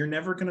memories. You're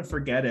never going to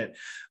forget it.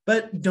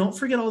 But don't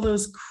forget all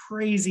those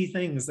crazy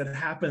things that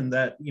happened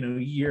that,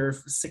 year,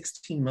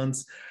 16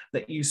 months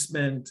that you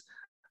spent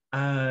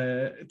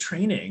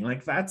training.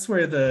 Like that's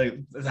where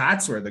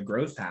the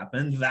growth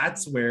happened.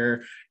 That's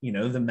where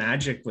the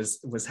magic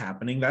was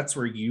happening. That's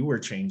where you were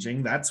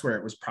changing. That's where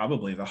it was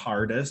probably the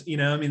hardest.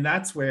 I mean,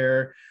 that's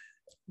where,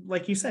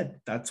 like you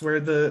said, that's where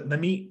the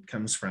meat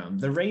comes from.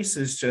 The race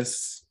is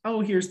just,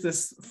 oh, here's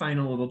this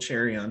final little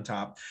cherry on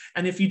top.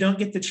 And if you don't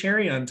get the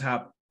cherry on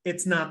top,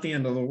 it's not the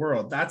end of the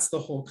world. That's the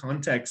whole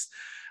context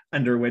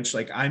under which,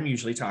 like, I'm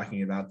usually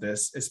talking about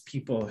this, is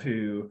people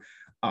who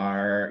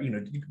are,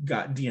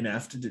 got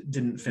DNF'd,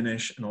 didn't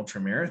finish an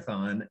ultra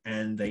marathon,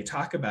 and they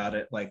talk about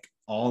it like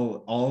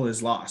all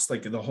is lost,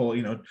 like the whole,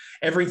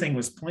 everything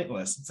was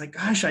pointless. It's like,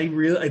 gosh,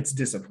 it's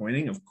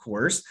disappointing, of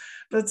course,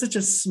 but it's such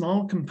a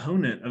small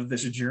component of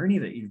this journey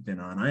that you've been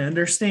on. I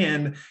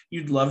understand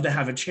you'd love to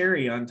have a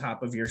cherry on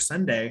top of your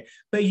sundae,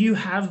 but you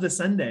have the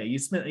sundae. You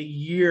spent a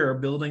year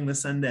building the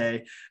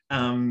sundae.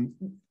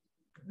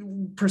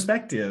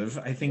 Perspective,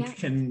 I think,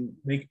 can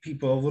make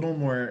people a little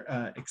more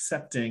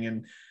accepting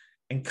and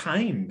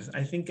kind.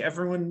 I think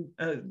everyone,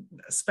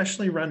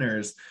 especially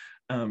runners,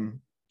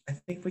 I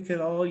think we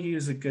could all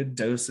use a good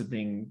dose of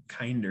being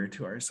kinder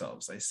to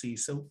ourselves. I see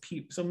so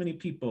many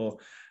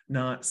people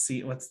not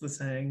see, what's the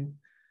saying?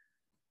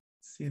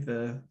 See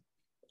the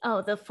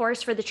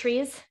forest for the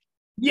trees.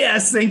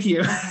 Yes, thank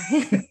you.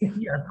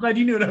 Yeah, glad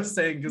you knew what I was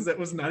saying, because that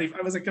was not even,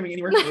 I wasn't coming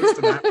anywhere close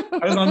to that.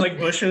 I was on like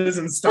bushes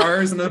and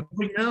stars, and I'm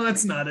like, no,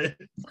 that's not it.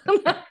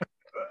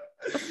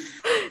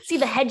 See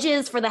the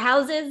hedges for the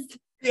houses.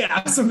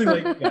 Yeah, something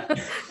like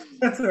that.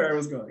 That's where I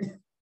was going.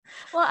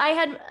 Well,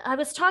 I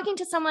was talking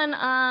to someone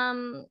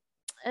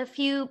a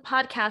few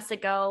podcasts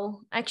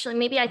ago. Actually,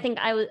 maybe I think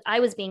I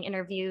was being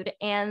interviewed,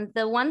 and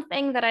the one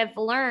thing that I've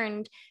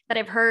learned, that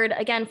I've heard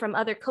again from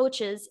other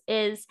coaches,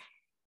 is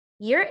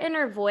your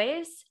inner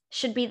voice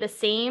should be the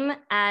same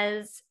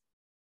as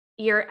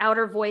your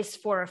outer voice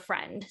for a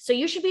friend. So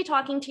you should be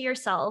talking to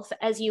yourself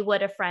as you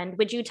would a friend.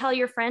 Would you tell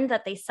your friend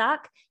that they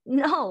suck?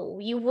 No,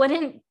 you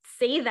wouldn't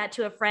say that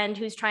to a friend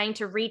who's trying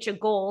to reach a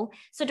goal.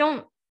 So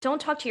don't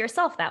talk to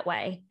yourself that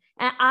way.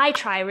 And I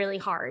try really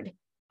hard.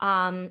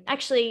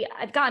 Actually,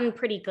 I've gotten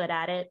pretty good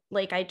at it.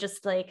 Like, I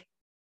just like,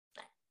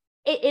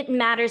 it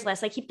matters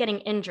less. I keep getting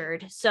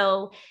injured.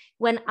 So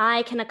when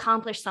I can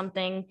accomplish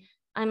something,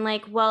 I'm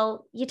like,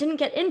 well, you didn't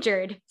get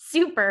injured.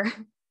 Super.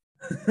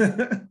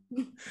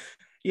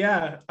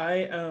 Yeah,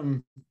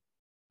 I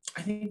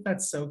think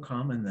that's so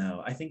common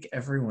though. I think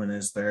everyone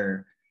is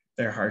their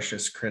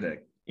harshest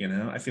critic.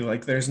 I feel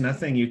like there's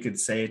nothing you could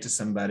say to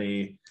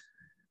somebody.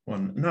 Well,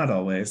 not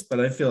always, but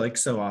I feel like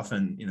so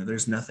often,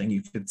 there's nothing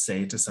you could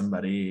say to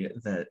somebody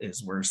that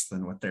is worse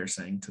than what they're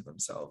saying to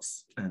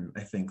themselves. And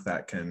I think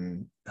that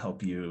can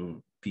help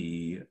you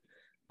be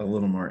a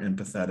little more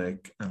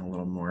empathetic and a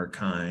little more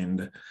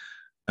kind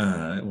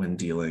when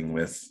dealing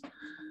with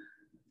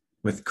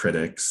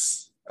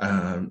critics.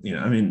 I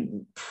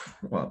mean,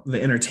 well,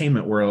 the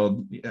entertainment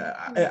world,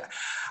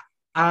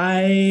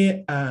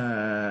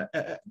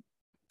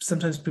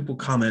 sometimes people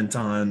comment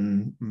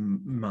on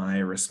my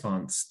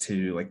response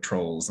to like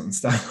trolls and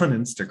stuff on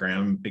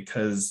Instagram,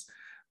 because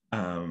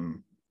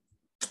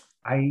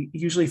I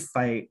usually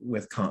fight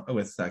with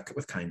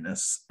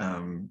kindness,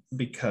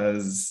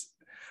 because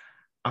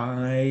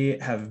I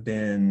have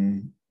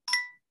been.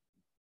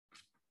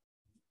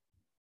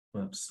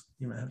 Whoops,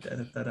 you might have to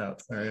edit that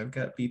out. Sorry, I've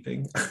got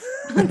beeping.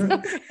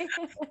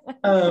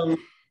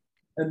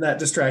 And that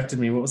distracted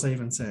me. What was I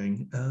even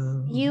saying?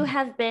 You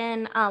have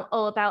been,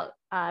 about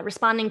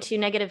responding to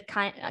negative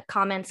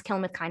comments, kill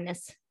them with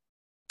kindness.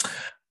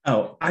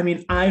 Oh, I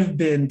mean,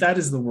 that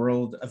is the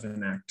world of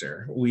an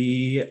actor.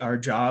 Our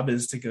job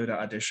is to go to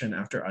audition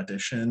after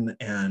audition,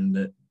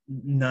 and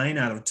 9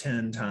 out of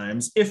 10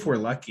 times, if we're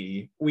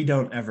lucky, we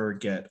don't ever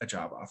get a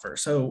job offer.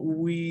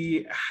 So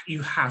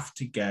you have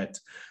to get,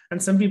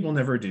 and some people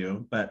never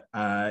do, but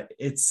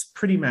it's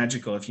pretty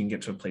magical if you can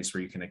get to a place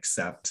where you can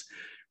accept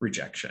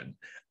rejection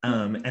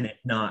and it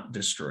not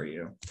destroy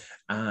you.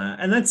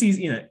 And that's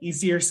easy,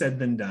 easier said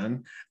than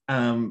done.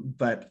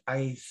 But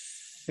I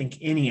think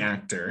any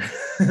actor,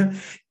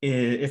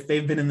 if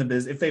they've been in the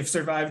business, if they've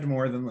survived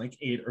more than like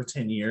 8 or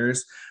 10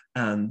 years,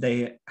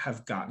 they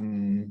have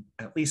gotten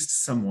at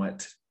least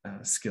somewhat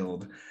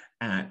skilled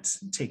at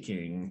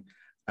taking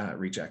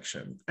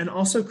rejection and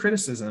also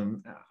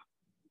criticism.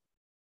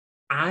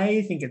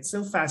 I think it's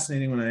so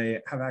fascinating when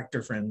I have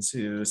actor friends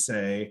who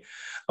say,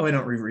 oh, I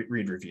don't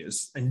read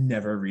reviews. I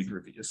never read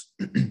reviews.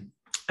 And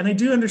I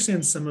do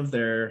understand some of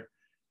their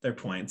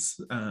points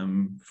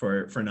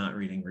for not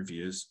reading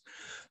reviews.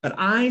 But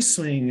I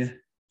swing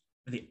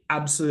the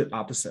absolute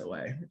opposite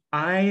way.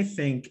 I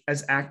think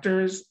as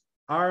actors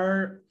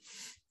or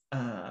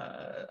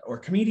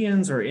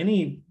comedians or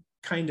any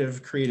kind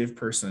of creative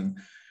person,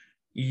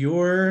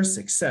 your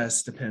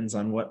success depends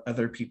on what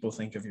other people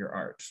think of your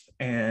art.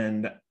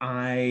 And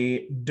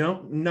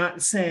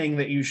not saying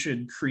that you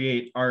should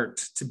create art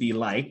to be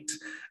liked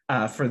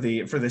for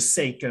the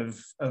sake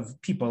of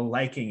people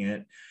liking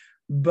it.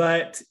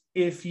 But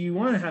if you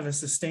want to have a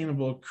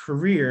sustainable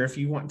career, if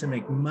you want to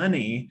make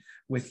money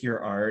with your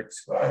art,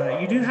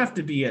 you do have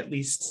to be at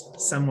least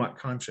somewhat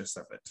conscious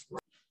of it.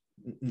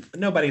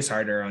 Nobody's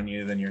harder on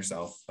you than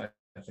yourself. I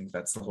think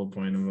that's the whole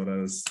point of what I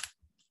was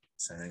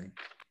saying.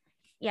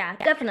 Yeah,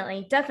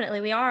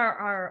 definitely. We are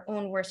our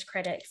own worst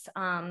critics.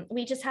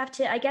 We just have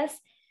to, I guess,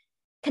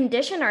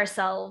 condition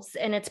ourselves,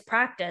 and it's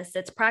practice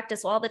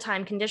all the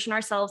time. Condition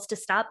ourselves to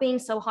stop being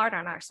so hard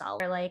on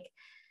ourselves. Or like,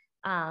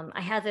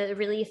 I have a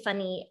really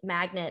funny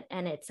magnet,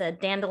 and it's a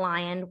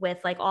dandelion with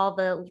like all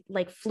the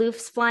like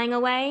floofs flying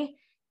away.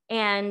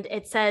 And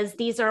it says,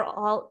 these are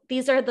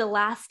the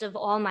last of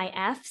all my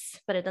F's,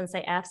 but it doesn't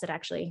say F's, it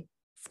actually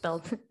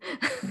spelled.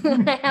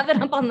 I have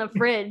it up on the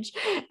fridge,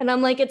 and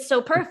I'm like, it's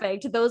so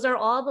perfect. Those are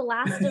all the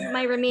last of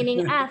my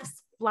remaining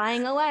F's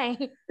flying away.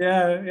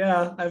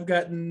 Yeah. I've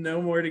got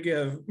no more to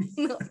give.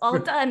 All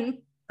done.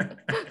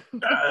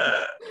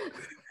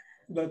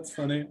 That's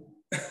funny.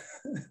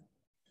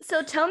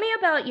 So tell me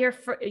about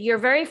your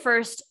very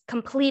first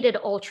completed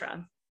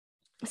ultra.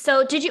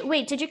 So did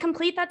you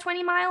complete that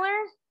 20 miler?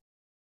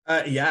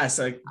 Yes,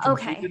 I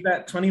completed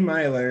that 20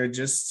 miler.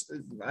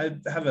 I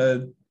have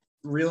a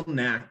real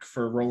knack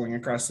for rolling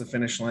across the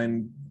finish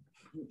line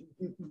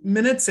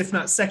minutes, if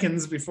not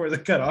seconds, before the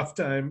cutoff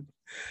time.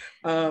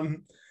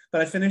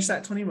 But I finished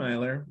that 20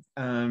 miler.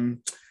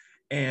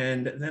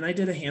 And then I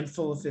did a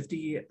handful of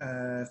 50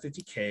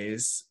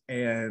 Ks,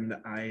 and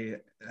I,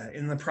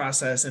 in the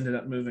process, ended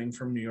up moving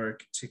from New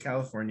York to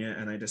California,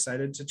 and I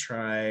decided to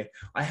try.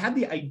 I had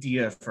the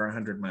idea for a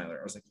 100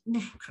 miler. I was like,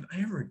 could I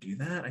ever do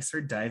that? I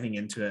started diving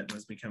into it and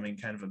was becoming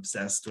kind of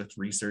obsessed with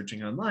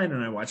researching online,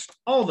 and I watched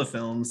all the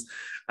films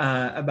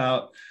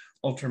about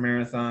ultra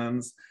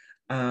marathons.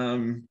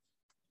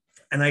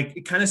 And I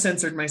kind of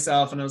censored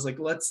myself, and I was like,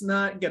 let's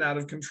not get out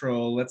of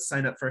control. Let's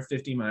sign up for a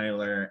 50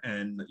 miler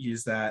and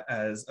use that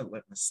as a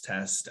litmus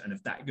test. And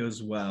if that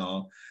goes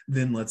well,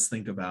 then let's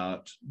think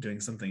about doing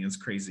something as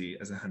crazy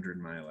as a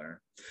 100 miler.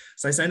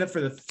 So I signed up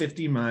for the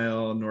 50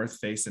 mile North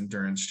Face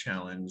Endurance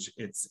Challenge.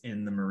 It's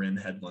in the Marin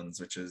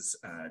Headlands, which is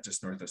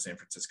just north of San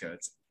Francisco.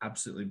 It's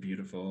absolutely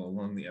beautiful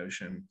along the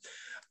ocean.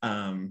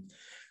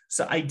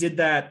 So I did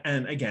that,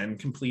 and again,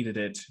 completed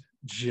it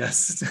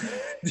just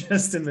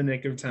in the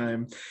nick of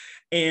time.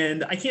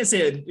 And I can't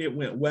say it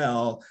went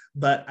well,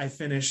 but I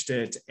finished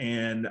it,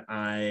 and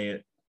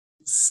I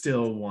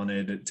still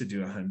wanted to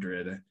do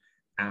 100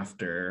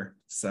 after.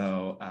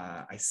 So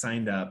I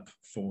signed up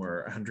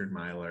for a 100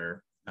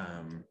 miler.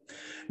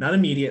 Not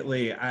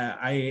immediately.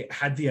 I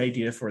had the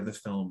idea for the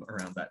film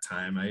around that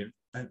time.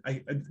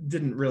 I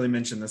didn't really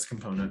mention this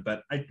component,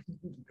 but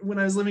when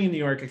I was living in New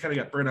York, I kind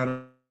of got burnt out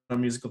on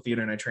musical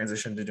theater, and I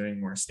transitioned to doing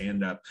more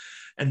stand-up.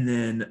 And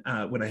then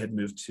when I had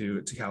moved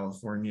to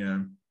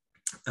California,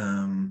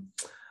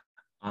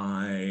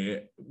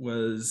 I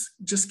was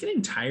just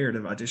getting tired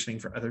of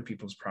auditioning for other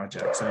people's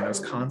projects. I mean, I was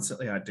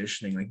constantly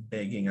auditioning, like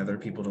begging other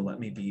people to let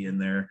me be in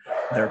their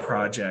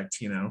project,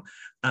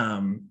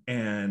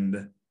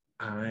 and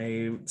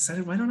I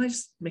decided, why don't I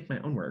just make my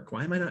own work?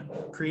 Why am I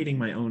not creating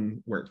my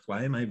own work?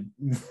 Why am I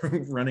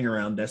running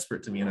around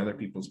desperate to be in other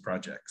people's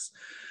projects?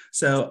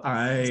 So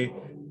I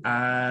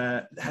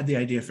had the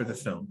idea for the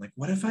film. Like,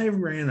 what if I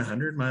ran a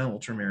 100-mile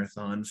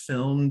ultramarathon,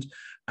 filmed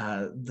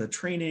the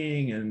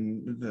training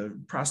and the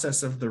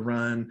process of the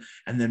run,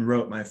 and then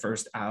wrote my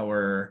first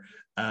hour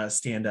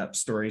stand-up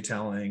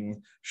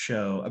storytelling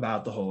show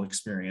about the whole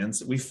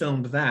experience. We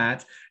filmed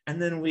that,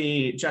 and then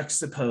we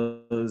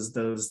juxtaposed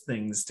those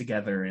things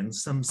together in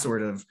some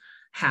sort of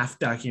half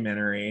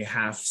documentary,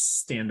 half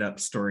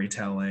stand-up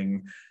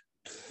storytelling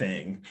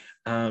thing.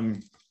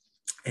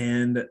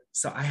 And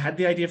so I had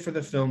the idea for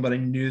the film, but I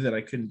knew that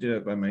I couldn't do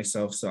it by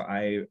myself. So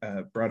I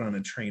brought on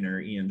a trainer,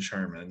 Ian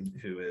Sharman,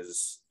 who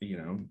is,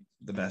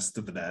 the best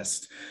of the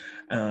best.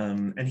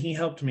 And he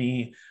helped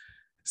me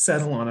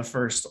settle on a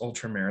first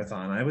ultra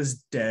marathon. I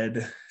was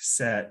dead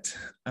set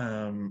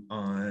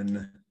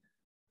on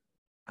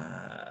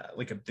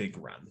like a big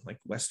run, like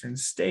Western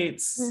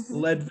States,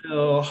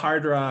 Leadville,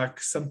 Hard Rock,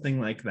 something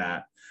like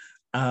that.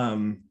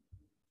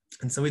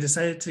 And so we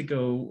decided to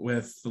go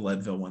with the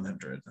Leadville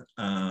 100,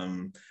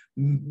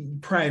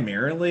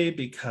 primarily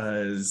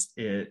because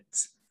it,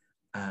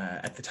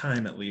 at the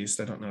time at least,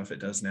 I don't know if it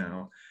does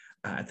now,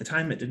 at the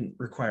time it didn't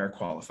require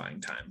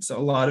qualifying time. So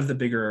a lot of the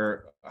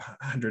bigger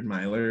 100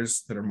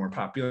 milers that are more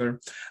popular,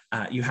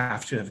 you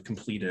have to have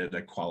completed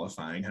a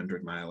qualifying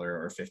 100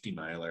 miler or 50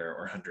 miler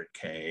or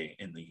 100K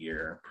in the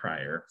year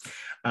prior.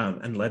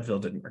 And Leadville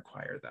didn't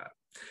require that.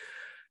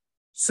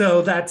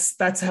 So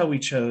that's how we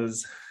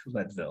chose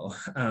Leadville.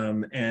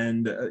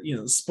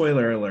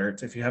 Spoiler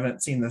alert, if you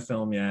haven't seen the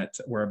film yet,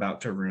 we're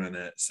about to ruin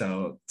it.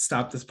 So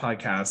stop this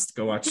podcast,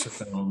 go watch the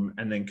film,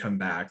 and then come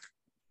back.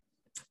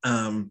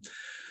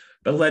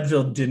 But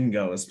Leadville didn't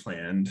go as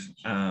planned.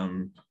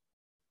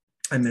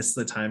 I missed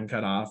the time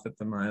cutoff at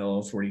the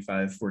mile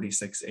 45,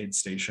 46 aid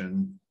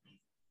station,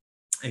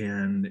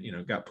 and,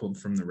 got pulled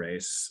from the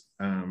race.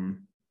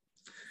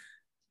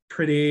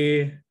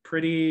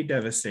 Pretty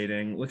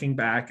devastating. Looking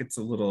back, it's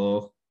a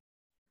little,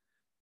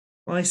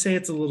 well, I say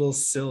it's a little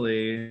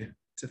silly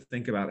to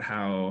think about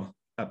how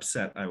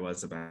upset I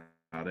was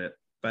about it,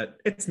 but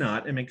it's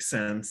not. It makes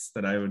sense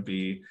that I would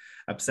be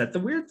upset. The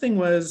weird thing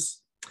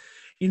was,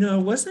 I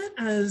wasn't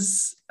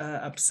as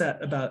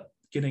upset about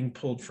getting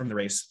pulled from the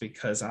race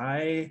because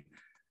I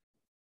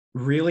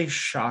really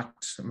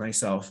shocked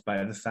myself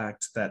by the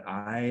fact that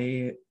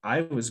I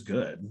was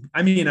good.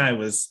 I mean,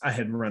 I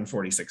had run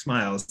 46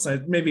 miles.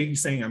 So maybe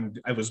saying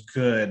I was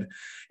good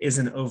is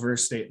an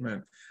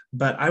overstatement,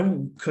 but I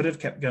could have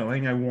kept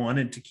going. I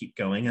wanted to keep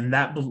going, and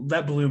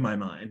that blew my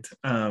mind.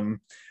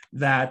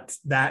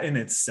 That in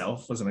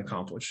itself was an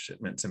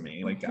accomplishment to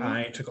me. Like,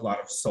 I took a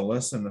lot of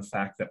solace in the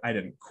fact that I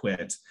didn't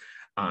quit.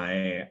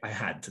 I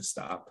had to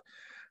stop.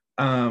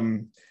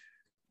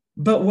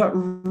 But what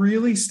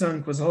really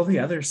stunk was all the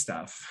other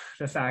stuff.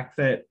 The fact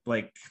that,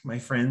 like, my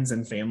friends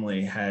and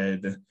family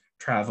had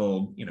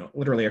traveled,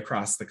 literally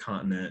across the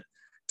continent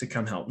to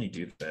come help me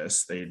do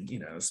this. They'd,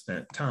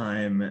 spent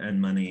time and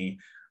money.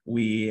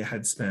 We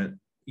had spent,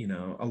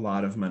 a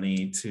lot of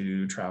money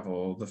to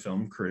travel the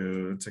film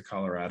crew to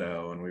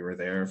Colorado, and we were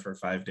there for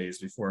 5 days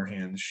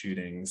beforehand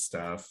shooting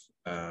stuff.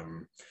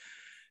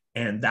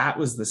 And that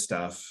was the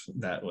stuff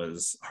that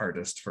was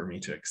hardest for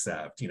me to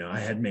accept.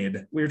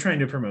 We were trying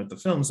to promote the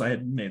film, so I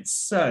had made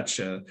such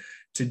a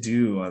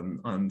to-do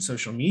on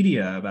social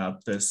media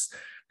about this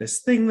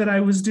thing that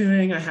I was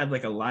doing. I had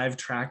like a live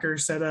tracker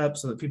set up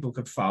so that people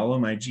could follow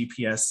my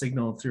GPS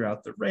signal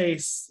throughout the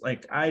race.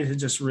 Like, I had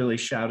just really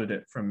shouted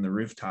it from the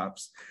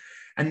rooftops.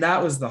 And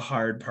that was the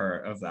hard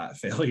part of that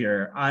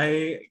failure.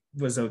 I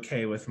was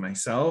okay with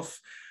myself,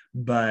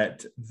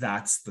 but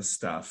that's the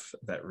stuff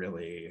that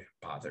really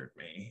bothered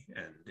me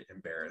and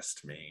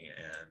embarrassed me,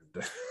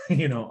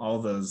 and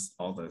all those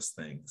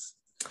things.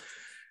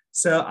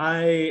 So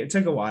it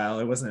took a while.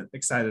 I wasn't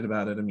excited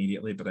about it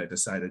immediately, but I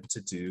decided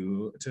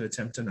to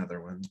attempt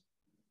another one.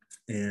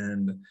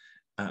 And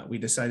we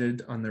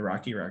decided on the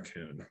Rocky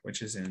Raccoon,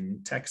 which is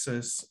in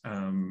Texas,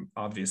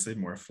 obviously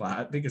more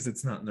flat because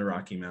it's not in the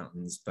Rocky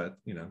Mountains, but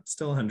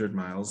still 100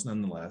 miles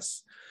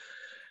nonetheless.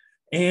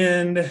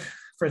 And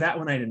for that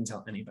one, I didn't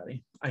tell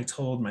anybody. I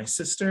told my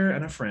sister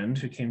and a friend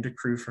who came to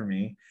crew for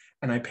me,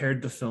 and I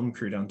pared the film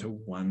crew down to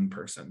one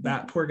person.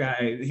 That poor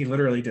guy, he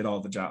literally did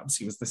all the jobs.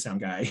 He was the sound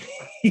guy.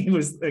 He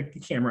was the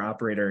camera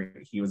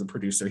operator. He was a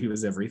producer. He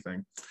was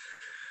everything.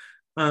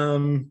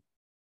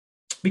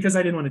 Because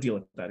I didn't want to deal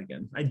with that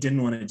again. I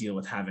didn't want to deal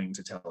with having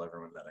to tell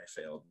everyone that I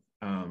failed.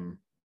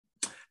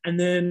 And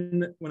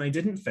then when I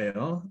didn't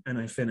fail and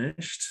I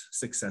finished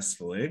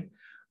successfully,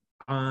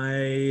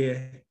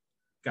 it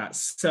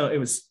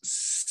was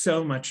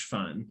so much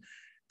fun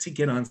to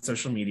get on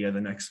social media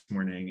the next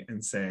morning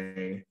and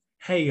say,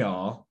 hey,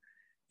 y'all,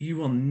 you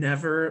will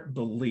never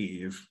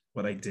believe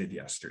what I did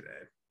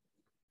yesterday.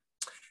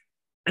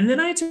 And then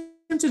I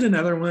attempted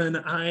another one.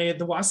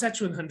 The Wasatch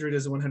 100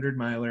 is a 100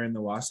 miler in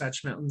the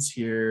Wasatch Mountains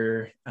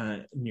here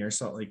near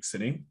Salt Lake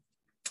City.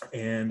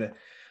 And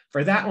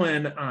for that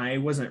one, I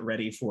wasn't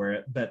ready for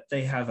it, but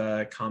they have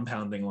a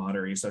compounding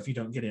lottery. So if you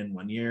don't get in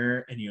one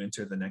year and you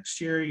enter the next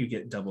year, you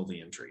get double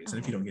the entries. And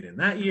if you don't get in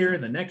that year,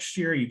 the next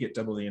year, you get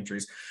double the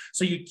entries.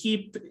 So you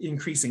keep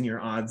increasing your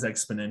odds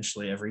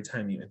exponentially every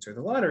time you enter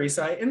the lottery.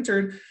 So I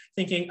entered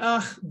thinking,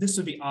 this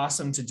would be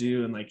awesome to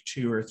do in like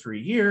 2 or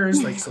 3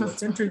 years. Like, so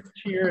let's enter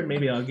this year and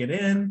maybe I'll get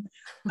in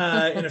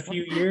a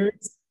few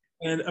years.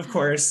 And of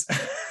course,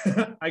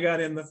 I got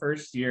in the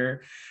first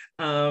year.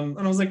 And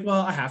I was like,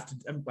 well, I have to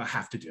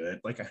do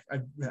it. Like,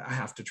 I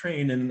have to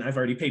train, and I've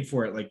already paid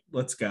for it. Like,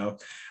 let's go.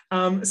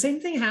 Same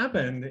thing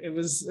happened. It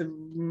was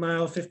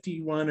mile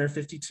 51 or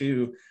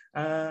 52.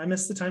 I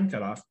missed the time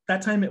cutoff.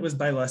 That time it was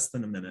by less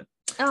than a minute.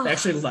 Oh. They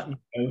actually let me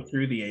go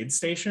through the aid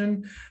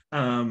station.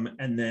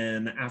 And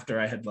then after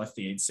I had left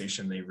the aid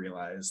station, they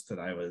realized that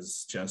I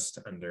was just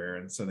under.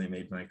 And so they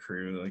made my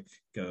crew like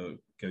go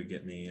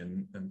get me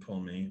and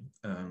pull me.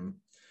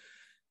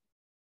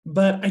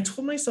 But I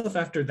told myself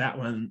after that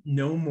one,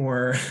 no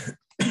more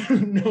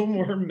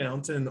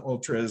mountain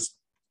ultras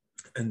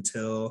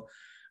until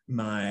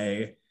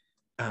my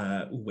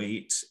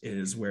weight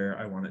is where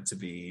I want it to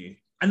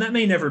be. And that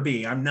may never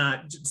be. I'm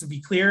not, to be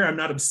clear, I'm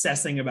not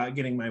obsessing about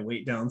getting my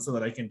weight down so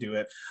that I can do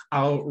it.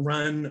 I'll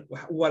run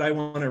what I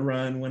want to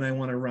run, when I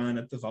want to run,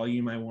 at the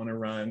volume I want to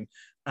run.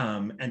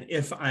 And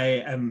if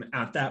I am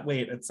at that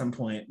weight at some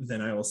point,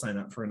 then I will sign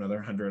up for another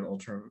 100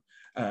 ultra,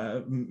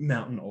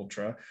 mountain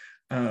ultra.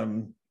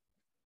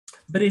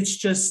 But it's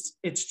just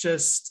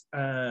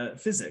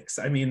physics.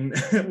 I mean,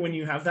 when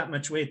you have that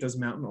much weight, those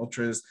mountain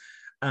ultras,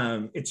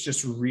 it's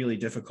just really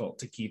difficult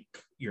to keep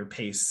your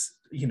pace,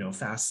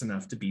 fast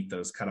enough to beat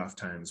those cutoff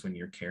times when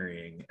you're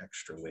carrying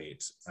extra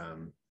weight.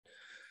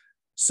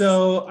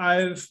 So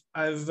I've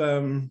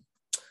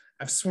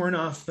sworn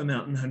off the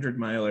mountain 100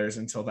 milers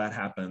until that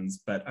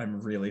happens, but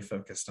I'm really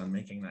focused on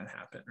making that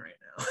happen right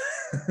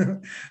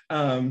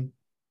now.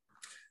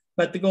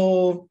 But the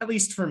goal, at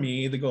least for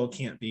me, the goal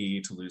can't be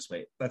to lose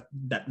weight.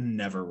 That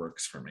never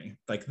works for me.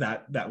 Like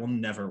that will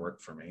never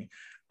work for me.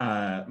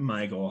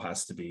 My goal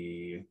has to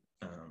be,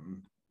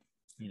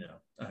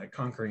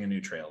 conquering a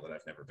new trail that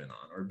I've never been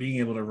on, or being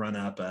able to run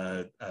up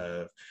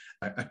a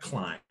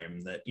climb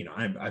that,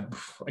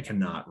 I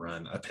cannot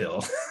run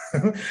uphill.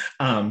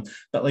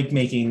 But like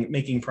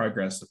making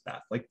progress with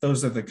that. Like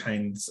those are the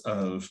kinds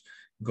of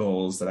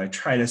goals that I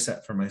try to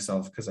set for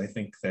myself, because I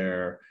think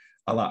they're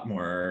a lot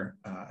more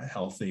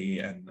healthy,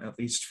 and at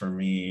least for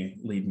me,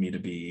 lead me to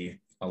be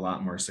a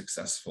lot more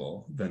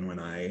successful than when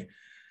I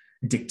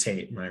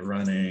dictate my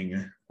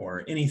running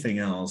or anything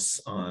else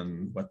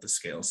on what the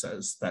scale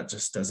says. That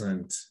just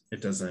doesn't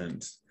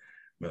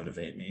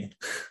motivate me.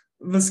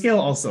 The scale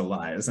also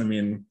lies. I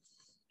mean,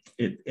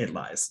 it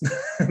lies.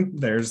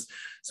 There's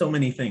so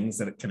many things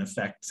that it can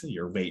affect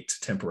your weight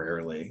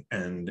temporarily,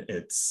 and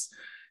it's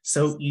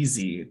so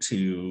easy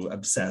to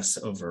obsess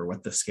over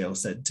what the scale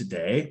said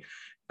today,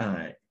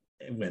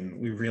 when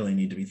we really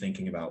need to be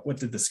thinking about what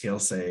did the scale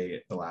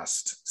say the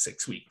last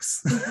 6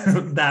 weeks.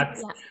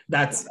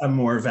 That's a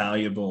more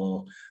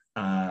valuable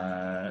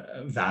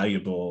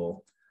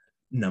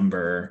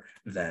number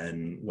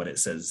than what it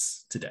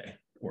says today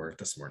or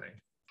this morning.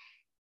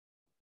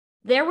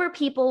 There were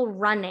people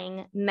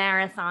running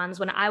marathons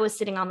when I was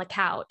sitting on the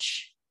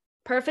couch,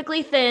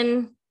 perfectly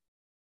thin,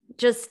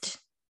 just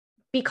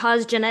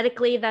because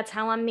genetically that's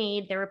how I'm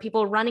made. There were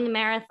people running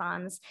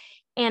marathons,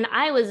 and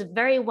I was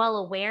very well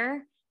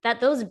aware that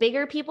those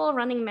bigger people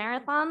running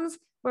marathons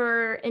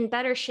were in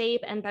better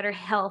shape and better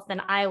health than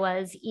I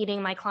was,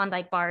 eating my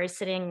Klondike bars,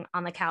 sitting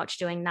on the couch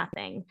doing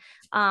nothing.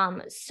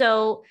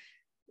 So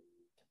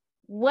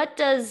what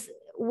does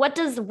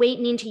weight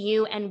mean to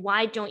you, and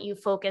why don't you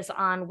focus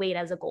on weight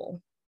as a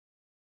goal?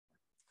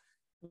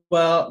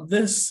 Well,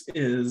 this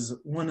is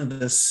one of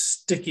the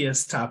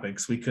stickiest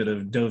topics we could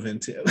have dove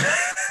into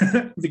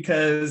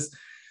because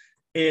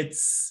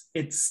it's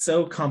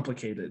so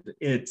complicated.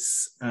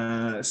 It's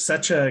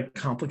such a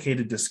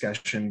complicated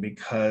discussion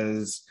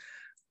because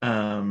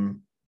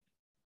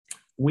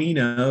we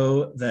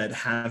know that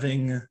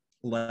having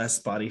less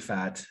body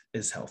fat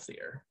is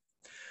healthier.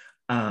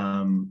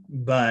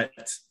 But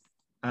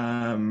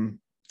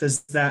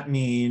does that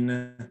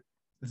mean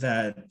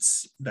that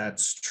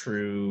that's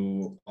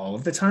true all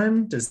of the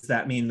time? Does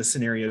that mean the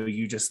scenario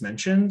you just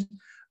mentioned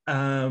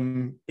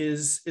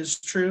is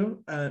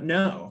true?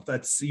 No,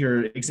 that's,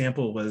 your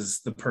example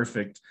was the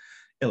perfect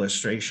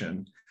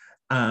illustration.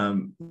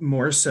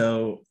 More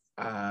so,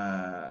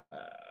 I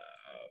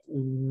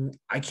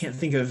can't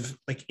think of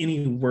like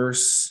any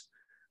worse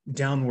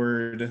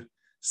downward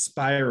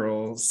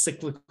spiral,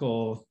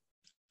 cyclical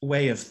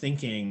way of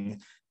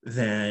thinking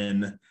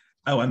than,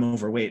 oh, I'm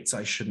overweight, so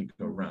I shouldn't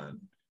go run.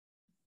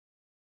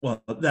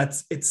 Well,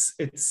 it's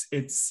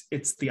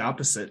the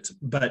opposite,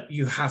 but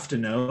you have to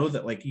know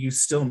that like you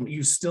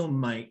still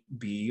might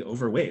be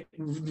overweight.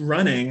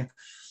 Running,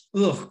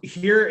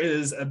 here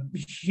is a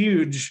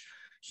huge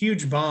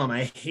bomb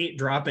I hate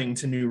dropping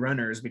to new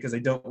runners, because I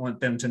don't want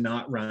them to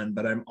not run,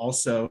 but I'm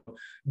also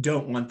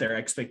don't want their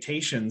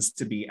expectations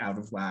to be out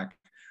of whack.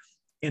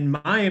 In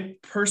my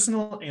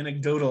personal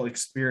anecdotal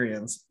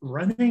experience,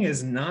 running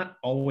is not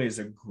always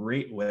a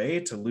great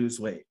way to lose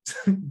weight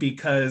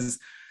because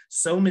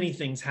so many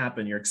things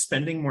happen. You're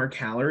expending more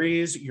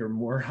calories, you're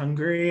more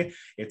hungry.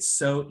 It's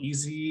so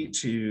easy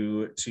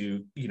to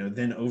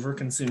then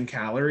overconsume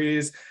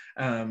calories,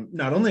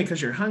 not only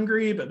because you're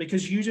hungry, but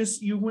because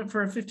you went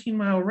for a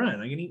 15-mile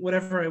run. I can eat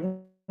whatever I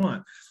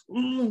want.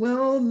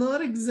 Well,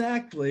 not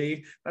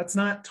exactly. That's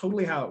not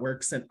totally how it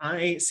works. And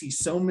I see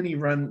so many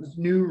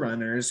new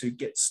runners who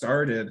get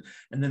started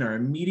and then are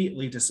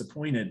immediately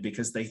disappointed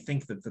because they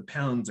think that the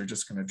pounds are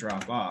just going to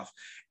drop off.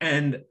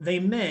 And they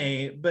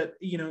may, but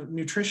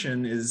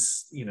nutrition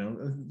is,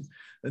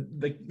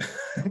 the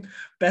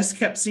best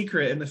kept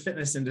secret in the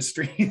fitness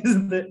industry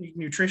is that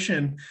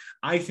nutrition,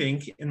 I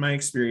think, in my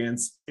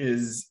experience,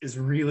 is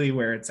really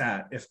where it's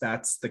at, if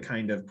that's the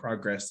kind of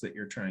progress that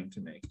you're trying to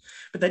make.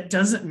 But that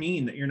doesn't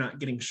mean that you're not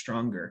getting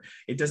stronger.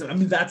 It doesn't. I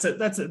mean, that's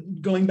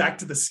going back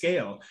to the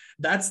scale.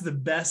 That's the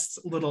best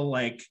little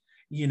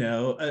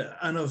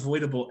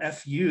unavoidable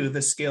FU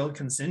the scale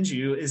can send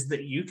you, is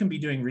that you can be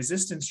doing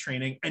resistance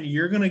training and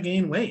you're going to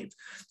gain weight.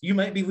 You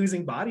might be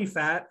losing body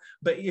fat,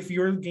 but if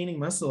you're gaining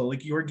muscle,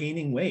 like, you're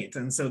gaining weight.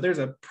 And so there's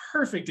a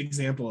perfect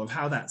example of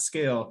how that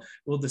scale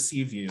will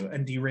deceive you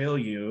and derail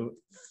you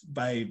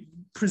by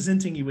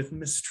presenting you with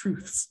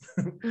mistruths.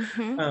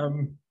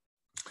 Mm-hmm.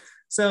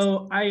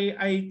 So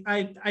I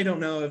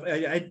don't know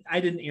if I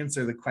didn't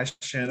answer the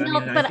question. No,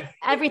 but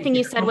everything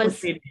you said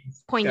was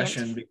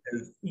poignant.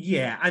 Because,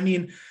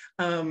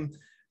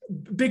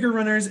 bigger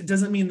runners, it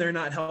doesn't mean they're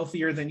not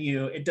healthier than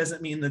you. It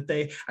doesn't mean that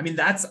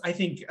that's, I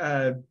think,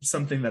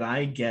 something that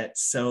I get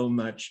so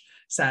much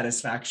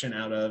satisfaction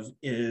out of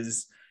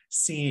is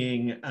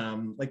seeing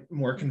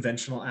more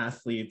conventional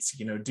athletes,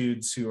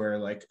 dudes who are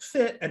like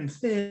fit and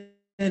thin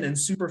and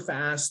super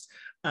fast,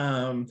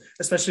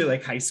 especially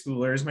like high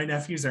schoolers. My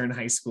nephews are in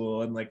high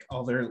school and like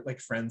all their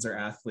like friends are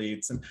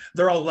athletes and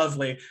they're all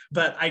lovely,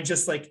 but I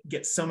just like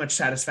get so much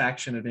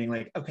satisfaction of being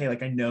like, okay,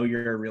 like I know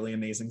you're a really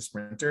amazing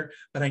sprinter,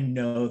 but I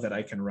know that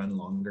I can run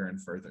longer and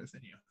further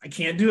than you. I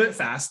can't do it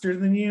faster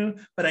than you,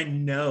 but I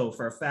know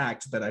for a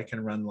fact that I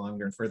can run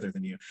longer and further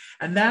than you.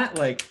 And that,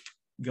 like,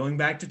 going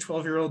back to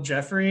 12-year-old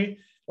Jeffrey,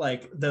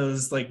 like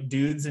those like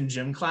dudes in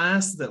gym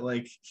class that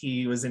like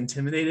he was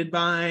intimidated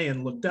by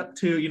and looked up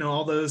to, you know,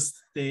 all those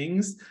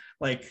things.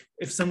 Like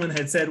if someone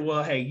had said,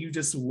 well, hey, you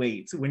just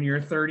wait, when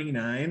you're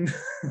 39,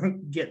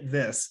 get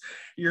this,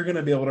 you're going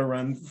to be able to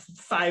run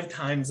 5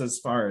 times as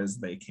far as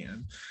they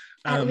can.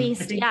 At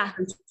least, yeah.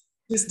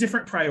 Just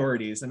different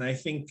priorities. And I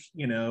think,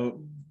 you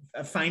know,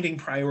 finding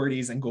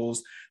priorities and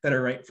goals that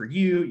are right for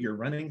you, your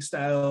running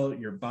style,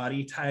 your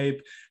body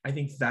type. I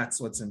think that's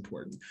what's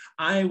important.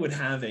 I would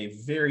have a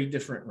very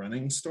different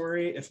running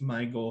story if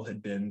my goal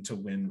had been to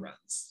win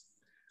runs.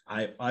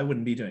 I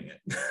wouldn't be doing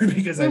it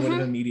because I would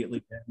have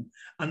immediately been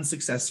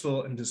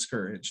unsuccessful and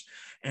discouraged.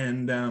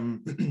 And,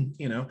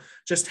 you know,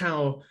 just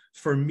how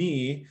for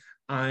me,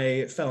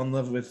 I fell in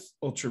love with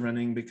ultra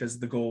running because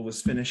the goal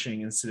was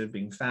finishing instead of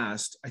being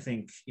fast. I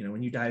think, you know,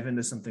 when you dive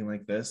into something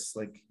like this,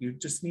 like you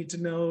just need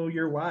to know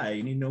your why.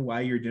 You need to know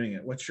why you're doing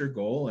it. What's your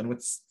goal and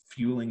what's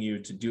fueling you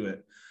to do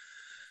it?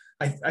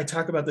 I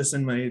talk about this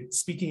in my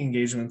speaking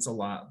engagements a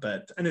lot,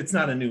 and it's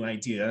not a new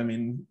idea. I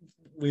mean,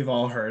 we've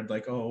all heard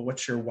like, oh,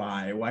 what's your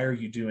why? Why are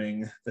you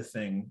doing the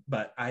thing?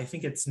 But I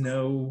think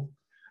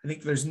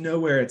there's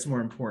nowhere it's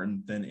more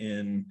important than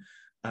in,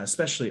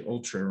 especially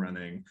ultra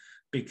running,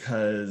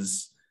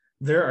 because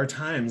there are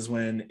times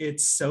when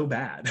it's so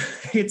bad.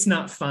 It's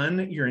not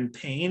fun. You're in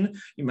pain.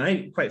 You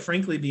might, quite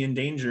frankly, be in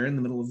danger in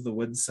the middle of the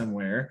woods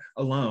somewhere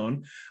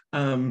alone.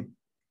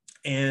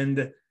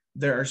 And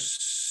there are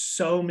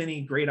so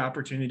many great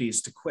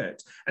opportunities to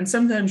quit. And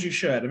sometimes you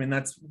should. I mean,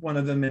 that's one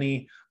of the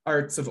many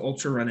arts of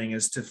ultra running,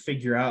 is to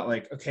figure out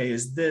like, okay,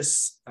 is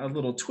this a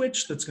little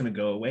twitch that's going to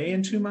go away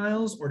in 2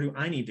 miles? Or do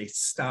I need to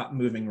stop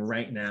moving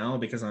right now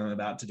because I'm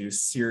about to do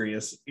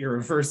serious,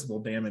 irreversible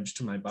damage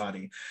to my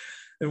body?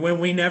 And when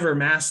we never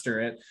master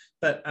it,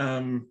 but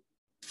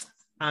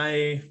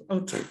I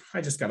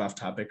just got off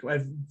topic.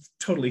 I've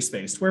totally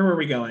spaced. Where were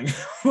we going?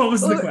 What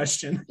was the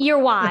question? Your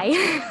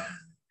why.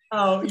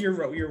 Oh, you're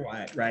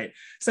right.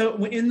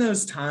 So in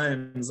those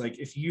times, like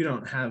if you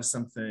don't have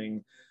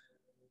something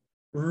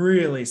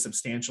really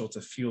substantial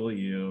to fuel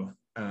you,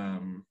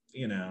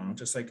 you know,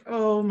 just like,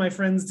 oh, my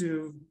friends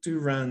do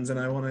runs and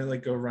I want to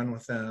like go run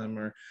with them,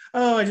 or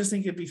oh, I just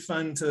think it'd be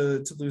fun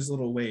to lose a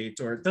little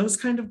weight, or those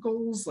kind of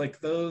goals, like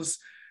those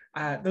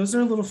are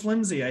a little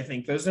flimsy. I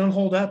think those don't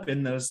hold up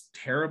in those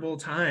terrible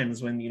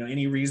times when, you know,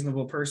 any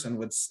reasonable person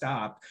would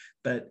stop.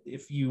 But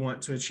if you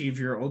want to achieve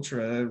your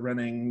ultra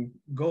running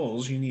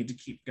goals, you need to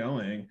keep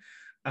going.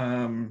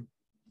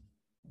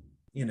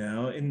 You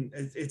know, and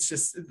it's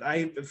just,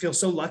 I feel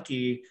so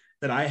lucky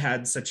that I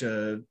had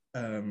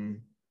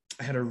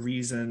I had a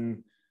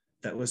reason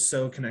that was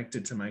so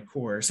connected to my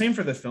core. Same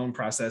for the film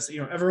process.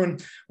 You know, everyone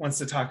wants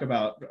to talk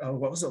about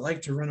what was it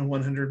like to run a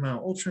 100-mile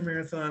ultra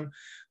marathon,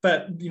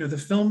 but you know, the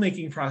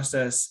filmmaking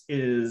process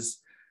is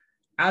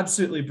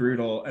absolutely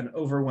brutal and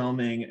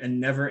overwhelming and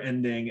never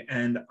ending.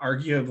 And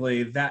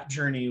arguably that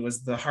journey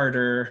was the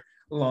harder,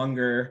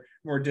 longer,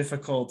 more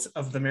difficult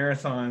of the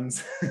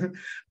marathons.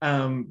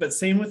 But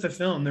same with the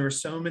film. There were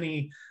so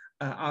many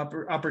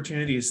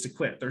opportunities to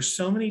quit. There's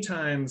so many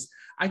times,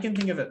 I can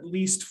think of at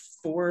least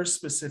 4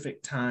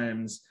 specific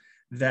times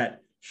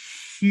that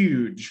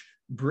huge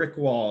brick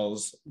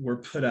walls were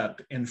put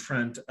up in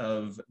front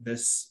of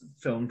this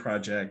film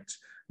project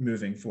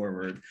moving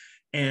forward.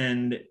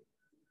 And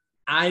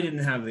I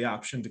didn't have the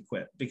option to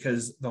quit,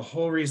 because the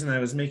whole reason I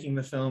was making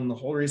the film, the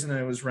whole reason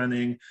I was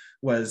running,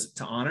 was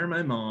to honor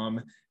my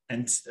mom.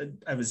 And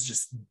I was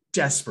just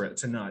desperate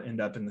to not end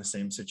up in the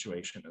same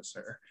situation as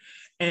her.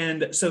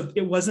 And so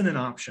it wasn't an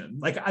option.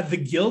 Like the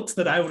guilt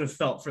that I would have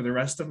felt for the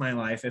rest of my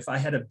life if I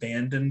had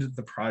abandoned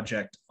the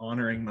project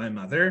honoring my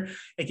mother,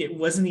 like it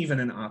wasn't even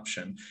an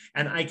option.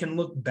 And I can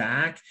look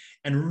back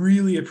and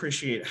really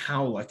appreciate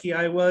how lucky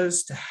I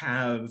was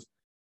to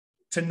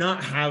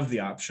not have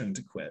the option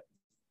to quit.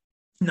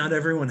 Not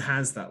everyone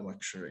has that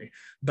luxury,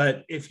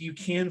 but if you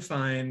can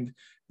find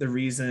the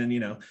reason, you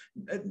know,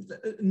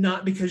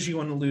 not because you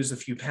want to lose a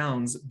few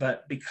pounds,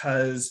 but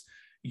because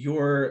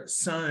your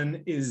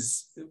son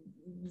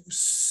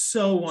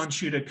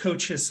wants you to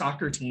coach his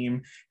soccer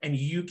team and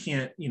you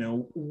can't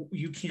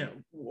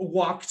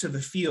walk to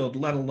the field,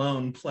 let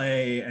alone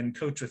play and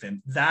coach with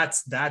him.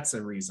 That's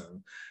a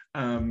reason.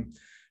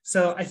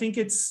 So I think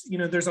it's, you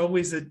know, there's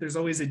always a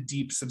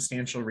deep,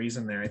 substantial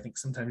reason there. I think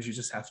sometimes you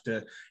just have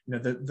to, you know,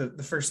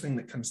 the first thing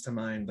that comes to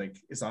mind, like,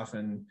 is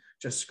often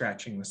just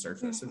scratching the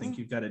surface. Mm-hmm. I think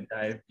you've got to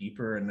dive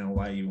deeper and know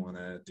why you want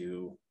to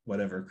do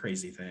whatever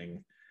crazy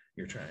thing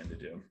you're trying to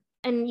do.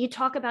 And you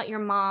talk about your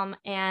mom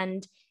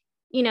and,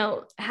 you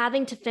know,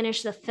 having to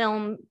finish the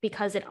film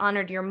because it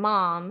honored your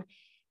mom,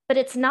 but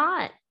it's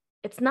not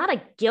it's not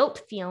a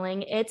guilt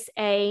feeling. It's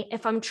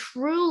if I'm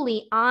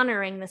truly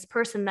honoring this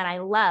person that I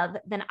love,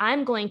 then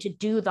I'm going to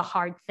do the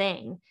hard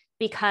thing,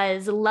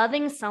 because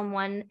loving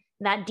someone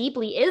that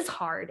deeply is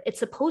hard. It's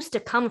supposed to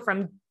come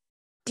from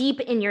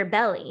deep in your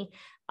belly.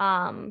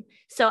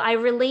 So I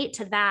relate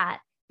to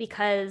that,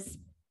 because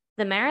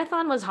the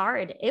marathon was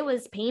hard. It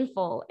was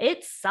painful.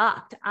 It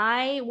sucked.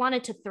 I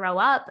wanted to throw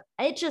up.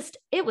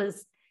 It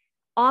was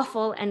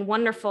awful and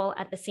wonderful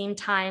at the same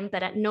time,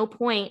 but at no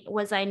point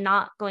was I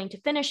not going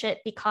to finish it,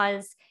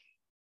 because,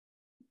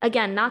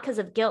 again, not because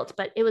of guilt,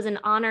 but it was in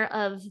honor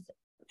of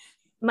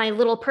my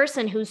little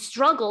person who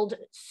struggles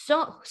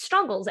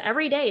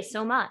every day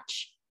so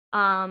much.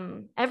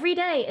 Every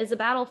day is a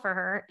battle for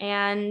her,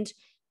 and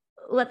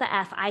what the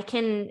F, I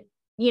can,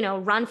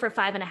 run for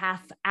 5.5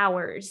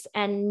 hours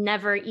and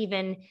never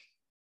even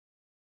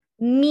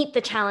meet the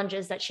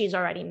challenges that she's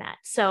already met.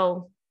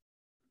 So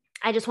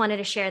I just wanted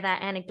to share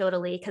that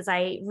anecdotally, because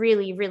I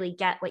really, really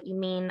get what you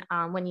mean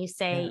when you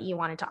say you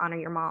wanted to honor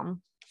your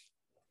mom.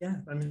 Yeah,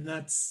 I mean,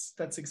 that's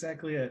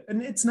exactly it.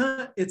 And it's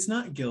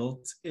not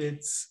guilt.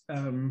 It's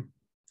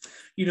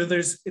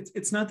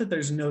it's not that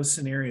there's no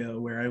scenario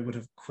where I would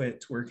have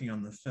quit working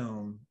on the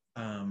film.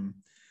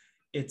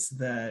 It's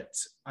that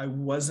I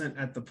wasn't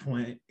at the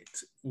point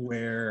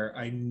where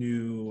I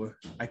knew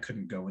I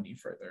couldn't go any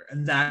further.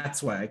 And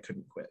that's why I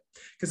couldn't quit.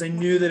 Because I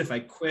knew that if I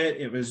quit,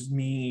 it was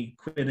me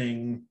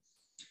quitting,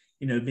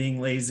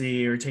 being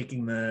lazy or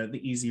taking the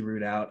easy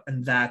route out.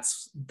 And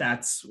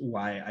that's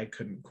why I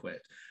couldn't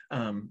quit.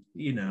 There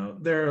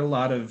are a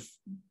lot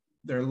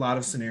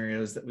of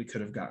scenarios that we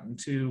could have gotten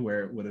to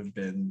where it would have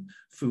been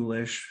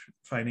foolish,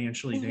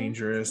 financially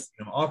dangerous,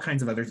 all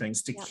kinds of other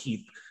things to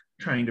keep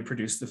trying to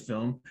produce the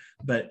film.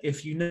 But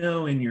if you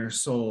know in your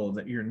soul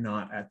that you're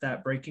not at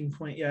that breaking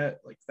point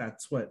yet, like,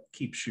 that's what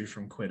keeps you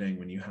from quitting,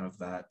 when you have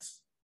that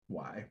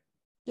why.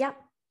 Yep,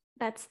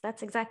 that's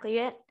exactly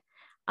it.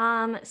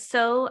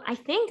 So I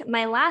think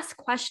my last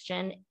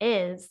question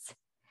is,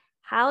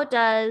 how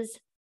does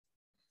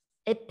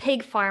a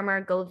pig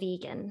farmer go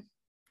vegan?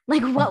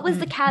 Like, what was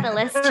the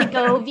catalyst to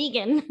go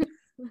vegan?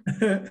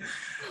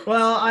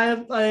 Well,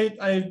 I've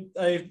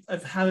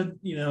had,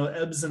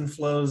 ebbs and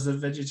flows of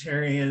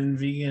vegetarian,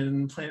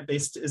 vegan,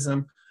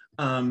 plant-based-ism.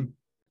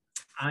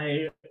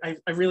 I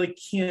really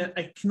can't.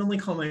 I can only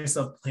call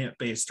myself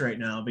plant-based right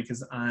now,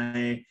 because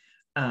I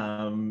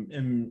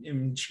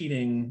am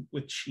cheating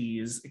with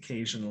cheese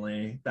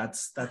occasionally.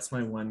 That's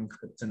my one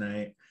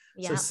kryptonite.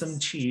 Yes. So some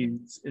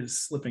cheese is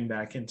slipping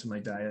back into my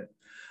diet.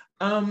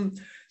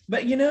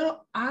 But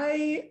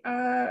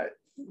I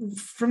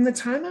from the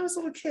time I was a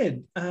little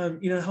kid,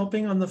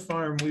 helping on the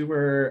farm, we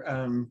were,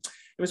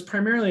 it was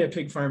primarily a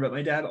pig farm, but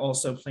my dad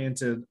also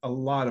planted a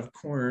lot of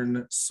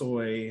corn,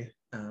 soy,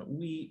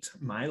 wheat,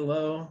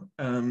 milo,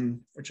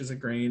 which is a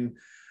grain,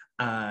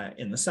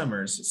 in the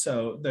summers.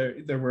 So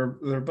there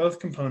were both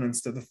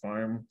components to the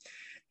farm.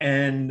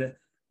 And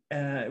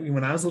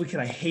when I was a little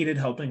kid, I hated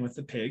helping with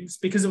the pigs,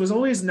 because it was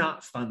always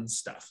not fun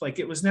stuff. Like,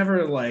 it was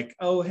never like,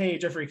 oh, hey,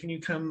 Jeffrey, can you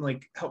come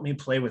help me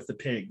play with the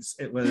pigs?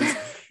 It was,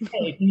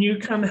 hey, can you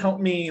come help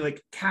me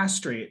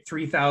castrate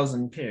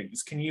 3,000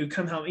 pigs? Can you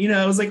come help? It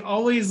was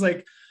always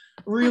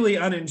really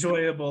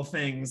unenjoyable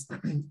things.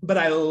 But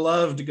I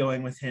loved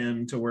going with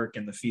him to work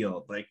in the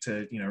field,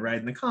 to, ride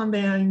in the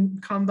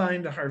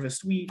combine to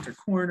harvest wheat or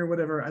corn or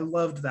whatever. I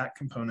loved that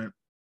component.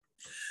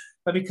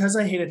 But because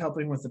I hated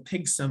helping with the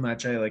pigs so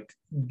much, I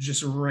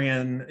just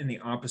ran in the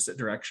opposite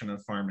direction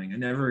of farming. I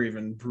never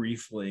even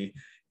briefly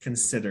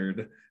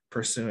considered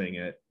pursuing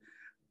it.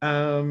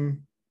 And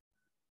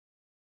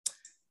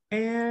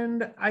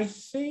I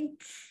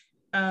think,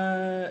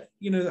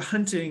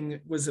 hunting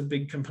was a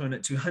big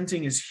component too.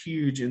 Hunting is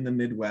huge in the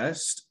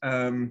Midwest.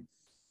 A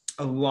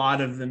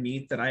lot of the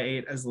meat that I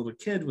ate as a little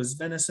kid was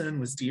venison,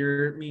 was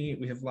deer meat.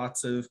 We have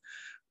lots of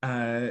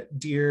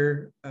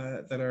deer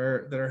that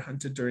are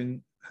hunted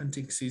during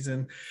hunting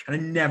season, and I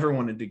never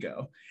wanted to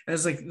go. And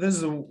it's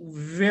this is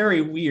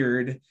very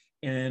weird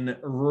in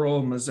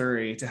rural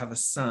Missouri to have a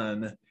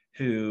son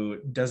who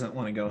doesn't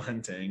want to go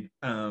hunting.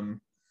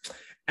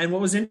 And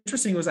what was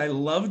interesting was I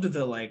loved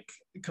the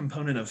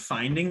component of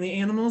finding the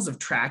animals, of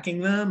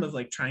tracking them, of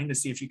trying to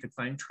see if you could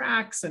find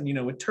tracks. And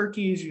with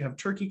turkeys, you have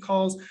turkey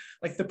calls,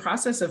 the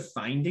process of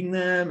finding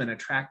them and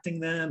attracting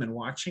them and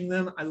watching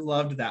them. I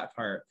loved that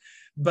part.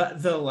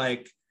 But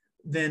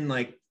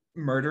the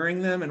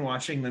murdering them and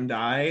watching them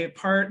die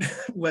part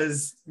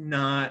was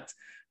not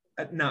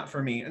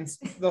for me. And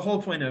the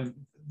whole point of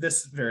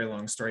this very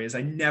long story is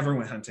I never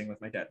went hunting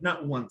with my dad.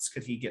 Not once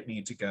could he get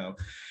me to go.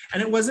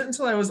 And it wasn't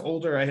until I was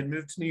older, I had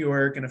moved to New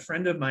York, and a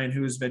friend of mine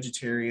who was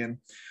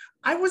vegetarian,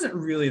 I wasn't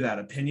really that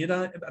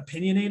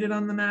opinionated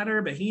on the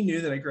matter, but he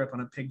knew that I grew up on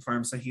a pig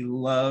farm, so he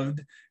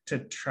loved to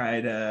try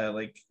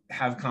to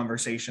have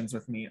conversations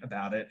with me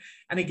about it.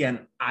 And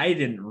again, I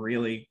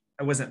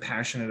I wasn't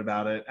passionate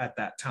about it at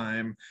that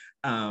time.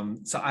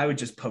 So I would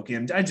just poke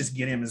him. I'd just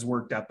get him as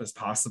worked up as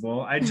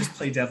possible. I'd just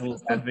play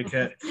devil's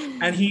advocate.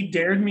 And he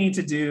dared me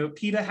to do,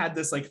 PETA had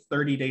this like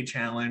 30-day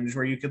challenge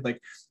where you could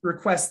like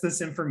request this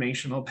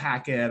informational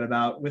packet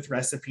about with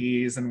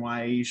recipes and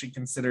why you should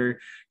consider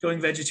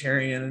going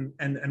vegetarian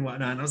and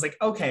whatnot. And I was like,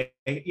 okay,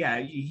 yeah,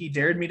 he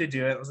dared me to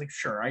do it. I was like,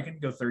 sure, I can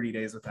go 30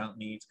 days without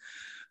meat.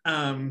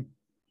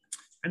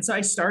 And so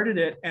I started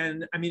it.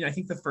 And I mean, I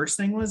think the first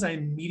thing was I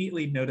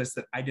immediately noticed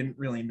that I didn't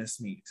really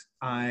miss meat.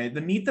 The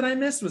meat that I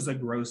missed was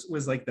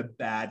like the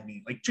bad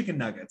meat, like chicken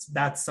nuggets.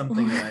 That's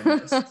something that I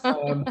missed.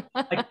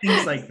 Like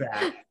things like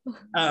that.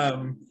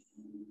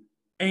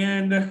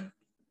 And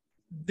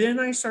then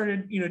I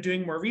started,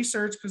 doing more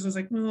research because I was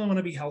like, I want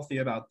to be healthy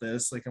about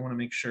this. Like, I want to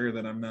make sure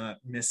that I'm not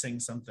missing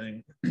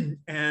something.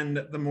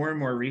 And the more and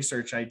more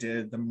research I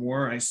did, the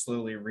more I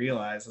slowly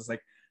realized I was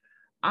like,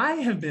 I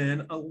have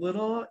been a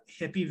little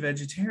hippie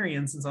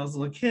vegetarian since I was a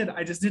little kid.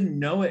 I just didn't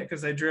know it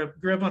because I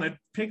grew up on a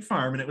pig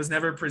farm and it was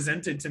never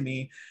presented to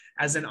me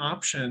as an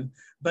option.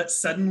 But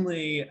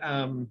suddenly,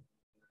 I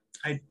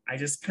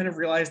just kind of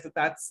realized that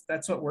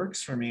that's what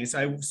works for me. So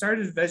I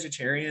started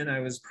vegetarian.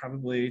 I was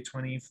probably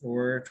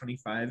 24,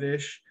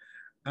 25-ish.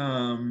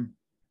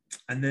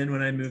 And then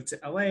when I moved to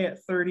LA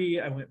at 30,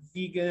 I went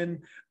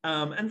vegan.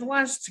 And the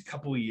last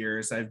couple of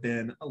years, I've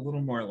been a little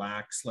more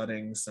lax,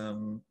 letting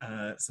some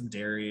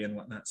dairy and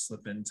whatnot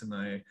slip into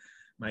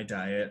my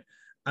diet.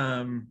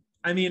 I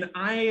mean,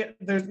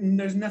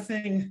 there's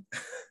nothing.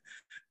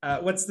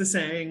 What's the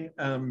saying?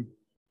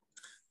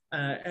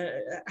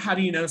 How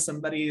do you know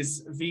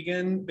somebody's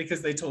vegan?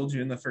 Because they told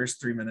you in the first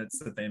 3 minutes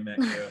that they met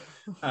you,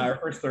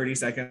 or 30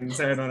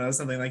 seconds, I don't know,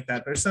 something like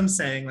that. There's some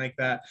saying like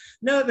that.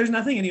 No, there's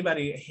nothing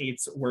anybody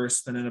hates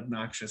worse than an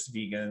obnoxious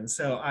vegan.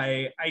 So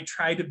I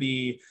try to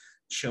be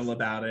chill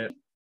about it.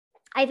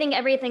 I think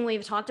everything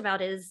we've talked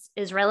about is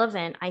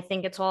relevant. I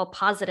think it's all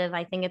positive.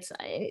 I think it's,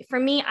 for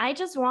me, I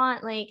just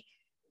want, like,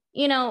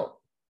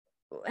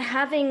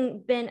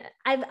 having been,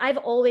 I've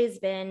always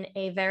been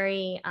a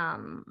very,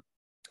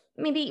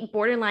 maybe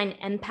borderline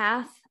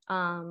empath.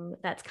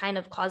 That's kind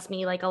of caused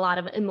me like a lot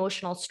of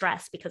emotional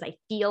stress because I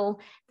feel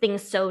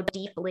things so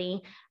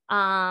deeply.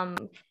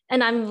 And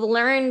I've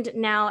learned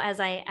now as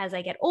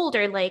I get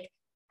older, like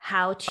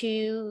how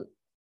to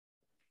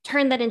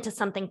turn that into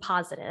something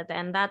positive.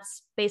 And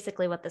that's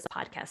basically what this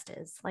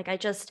podcast is. Like, I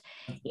just,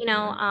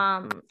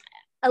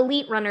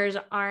 elite runners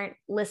aren't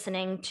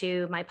listening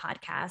to my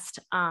podcast,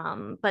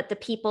 but the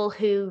people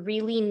who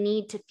really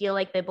need to feel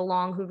like they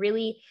belong, who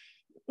really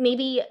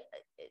maybe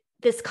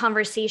this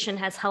conversation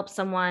has helped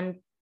someone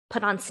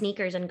put on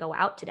sneakers and go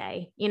out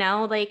today,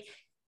 like,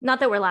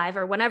 not that we're live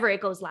or whenever it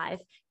goes live,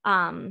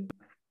 and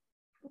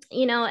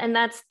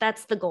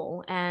that's the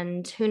goal.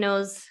 And who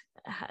knows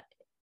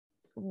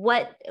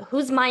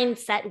whose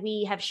mindset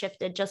we have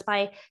shifted just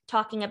by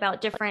talking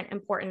about different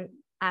important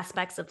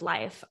aspects of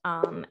life,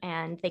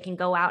 and they can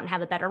go out and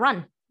have a better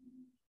run.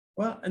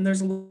 Well, and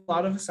there's a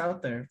lot of us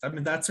out there. I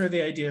mean, that's where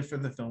the idea for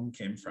the film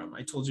came from.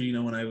 I told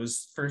you, when I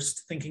was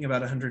first thinking about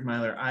 100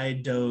 Miler, I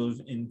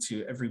dove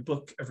into every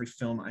book, every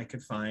film I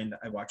could find.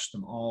 I watched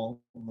them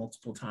all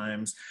multiple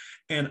times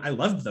and I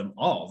loved them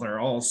all. They're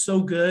all so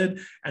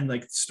good. And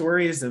like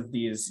stories of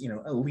these,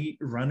 elite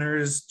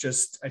runners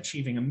just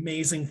achieving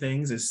amazing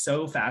things is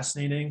so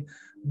fascinating.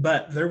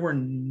 But there were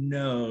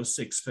no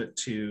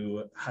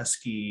 6'2"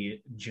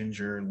 husky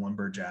ginger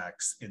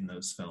lumberjacks in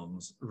those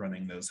films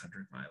running those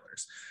 100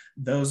 milers.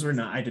 Those were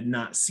not, I did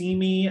not see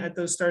me at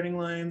those starting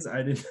lines.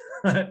 I did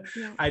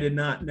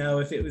not know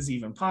if it was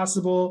even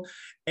possible.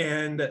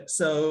 And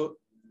so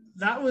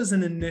that was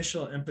an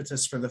initial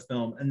impetus for the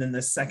film. And then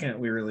the second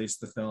we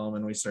released the film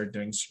and we started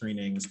doing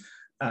screenings,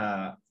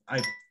 I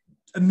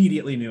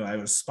immediately knew I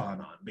was spot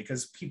on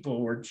because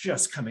people were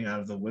just coming out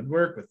of the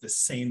woodwork with the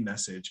same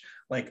message.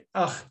 Like,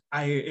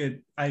 I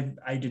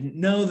didn't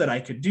know that I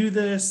could do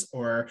this,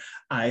 or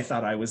I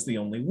thought I was the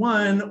only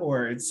one,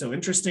 or it's so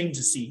interesting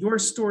to see your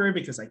story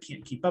because I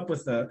can't keep up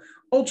with the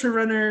ultra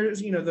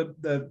runners,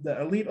 the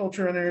elite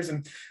ultra runners.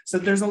 And so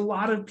there's a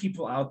lot of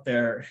people out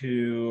there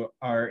who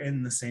are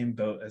in the same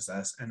boat as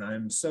us. And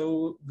I'm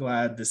so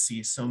glad to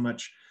see so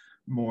much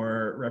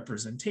more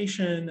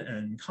representation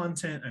and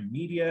content and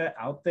media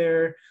out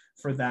there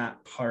for that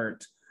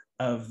part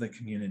of the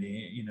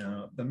community.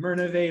 The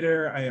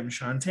Myrnovator, I am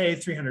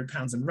Shantae, 300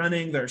 pounds and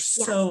running. There are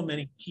so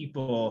many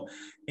people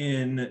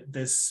in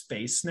this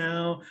space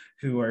now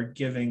who are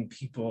giving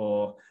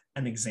people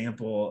an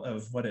example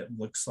of what it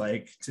looks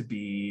like to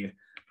be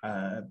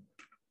a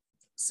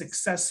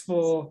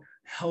successful,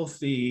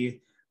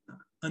 healthy,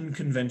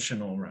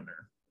 unconventional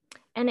runner.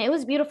 And it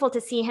was beautiful to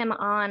see him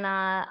on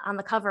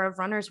the cover of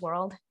Runner's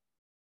World.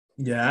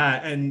 Yeah,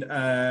 and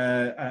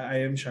I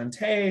am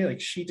Shantae. Like,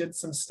 she did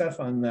some stuff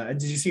on the.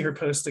 Did you see her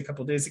post a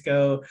couple days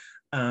ago?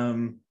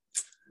 There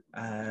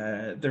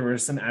were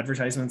some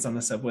advertisements on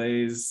the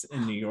subways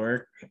in New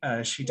York.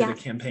 She did a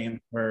campaign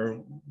where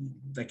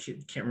I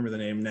can't remember the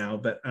name now,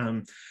 but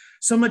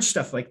so much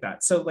stuff like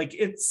that. So like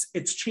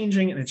it's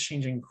changing and it's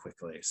changing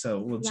quickly. So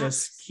we'll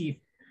just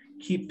keep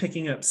keep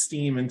picking up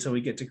steam until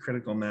we get to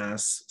critical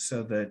mass,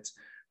 so that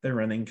the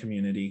running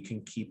community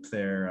can keep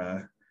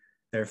their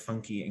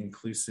funky,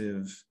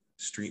 inclusive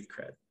street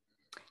cred.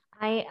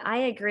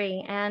 I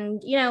agree.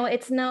 And you know,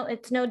 it's no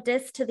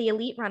diss to the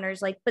elite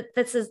runners, like, but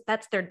that's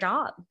their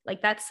job.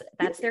 Like that's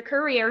their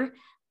career.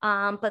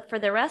 But for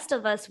the rest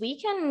of us, we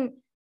can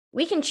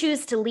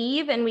choose to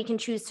leave and we can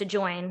choose to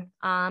join.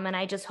 And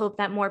I just hope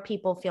that more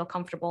people feel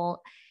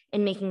comfortable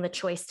in making the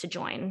choice to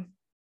join.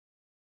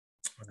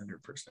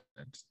 100%.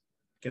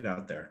 Get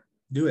out there.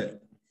 Do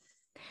it.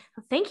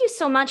 Thank you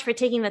so much for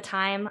taking the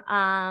time.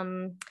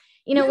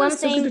 You know,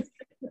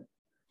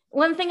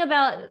 one thing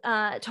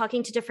about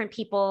talking to different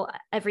people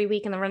every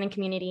week in the running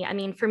community, I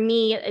mean, for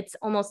me, it's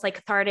almost like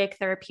cathartic,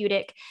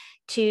 therapeutic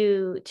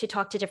to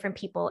talk to different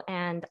people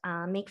and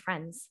make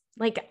friends.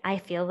 Like, I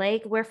feel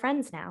like we're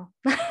friends now.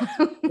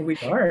 We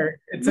are.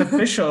 It's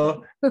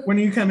official. When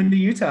are you coming to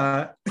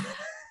Utah?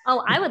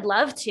 Oh, I would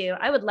love to.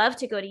 I would love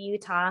to go to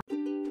Utah.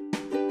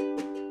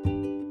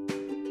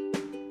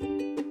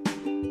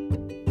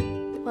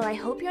 Well, I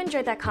hope you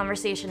enjoyed that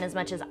conversation as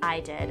much as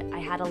I did. I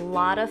had a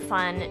lot of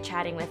fun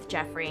chatting with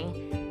Jeffrey.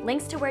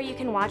 Links to where you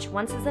can watch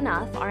Once Is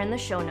Enough are in the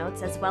show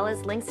notes, as well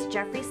as links to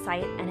Jeffrey's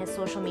site and his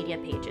social media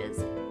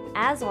pages.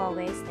 As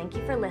always, thank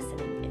you for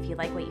listening. If you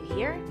like what you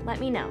hear,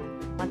 let me know.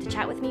 Want to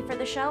chat with me for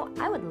the show?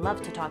 I would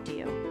love to talk to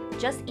you.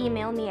 Just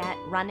email me at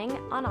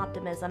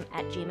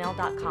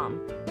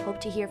runningonoptimism@gmail.com. Hope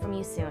to hear from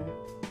you soon.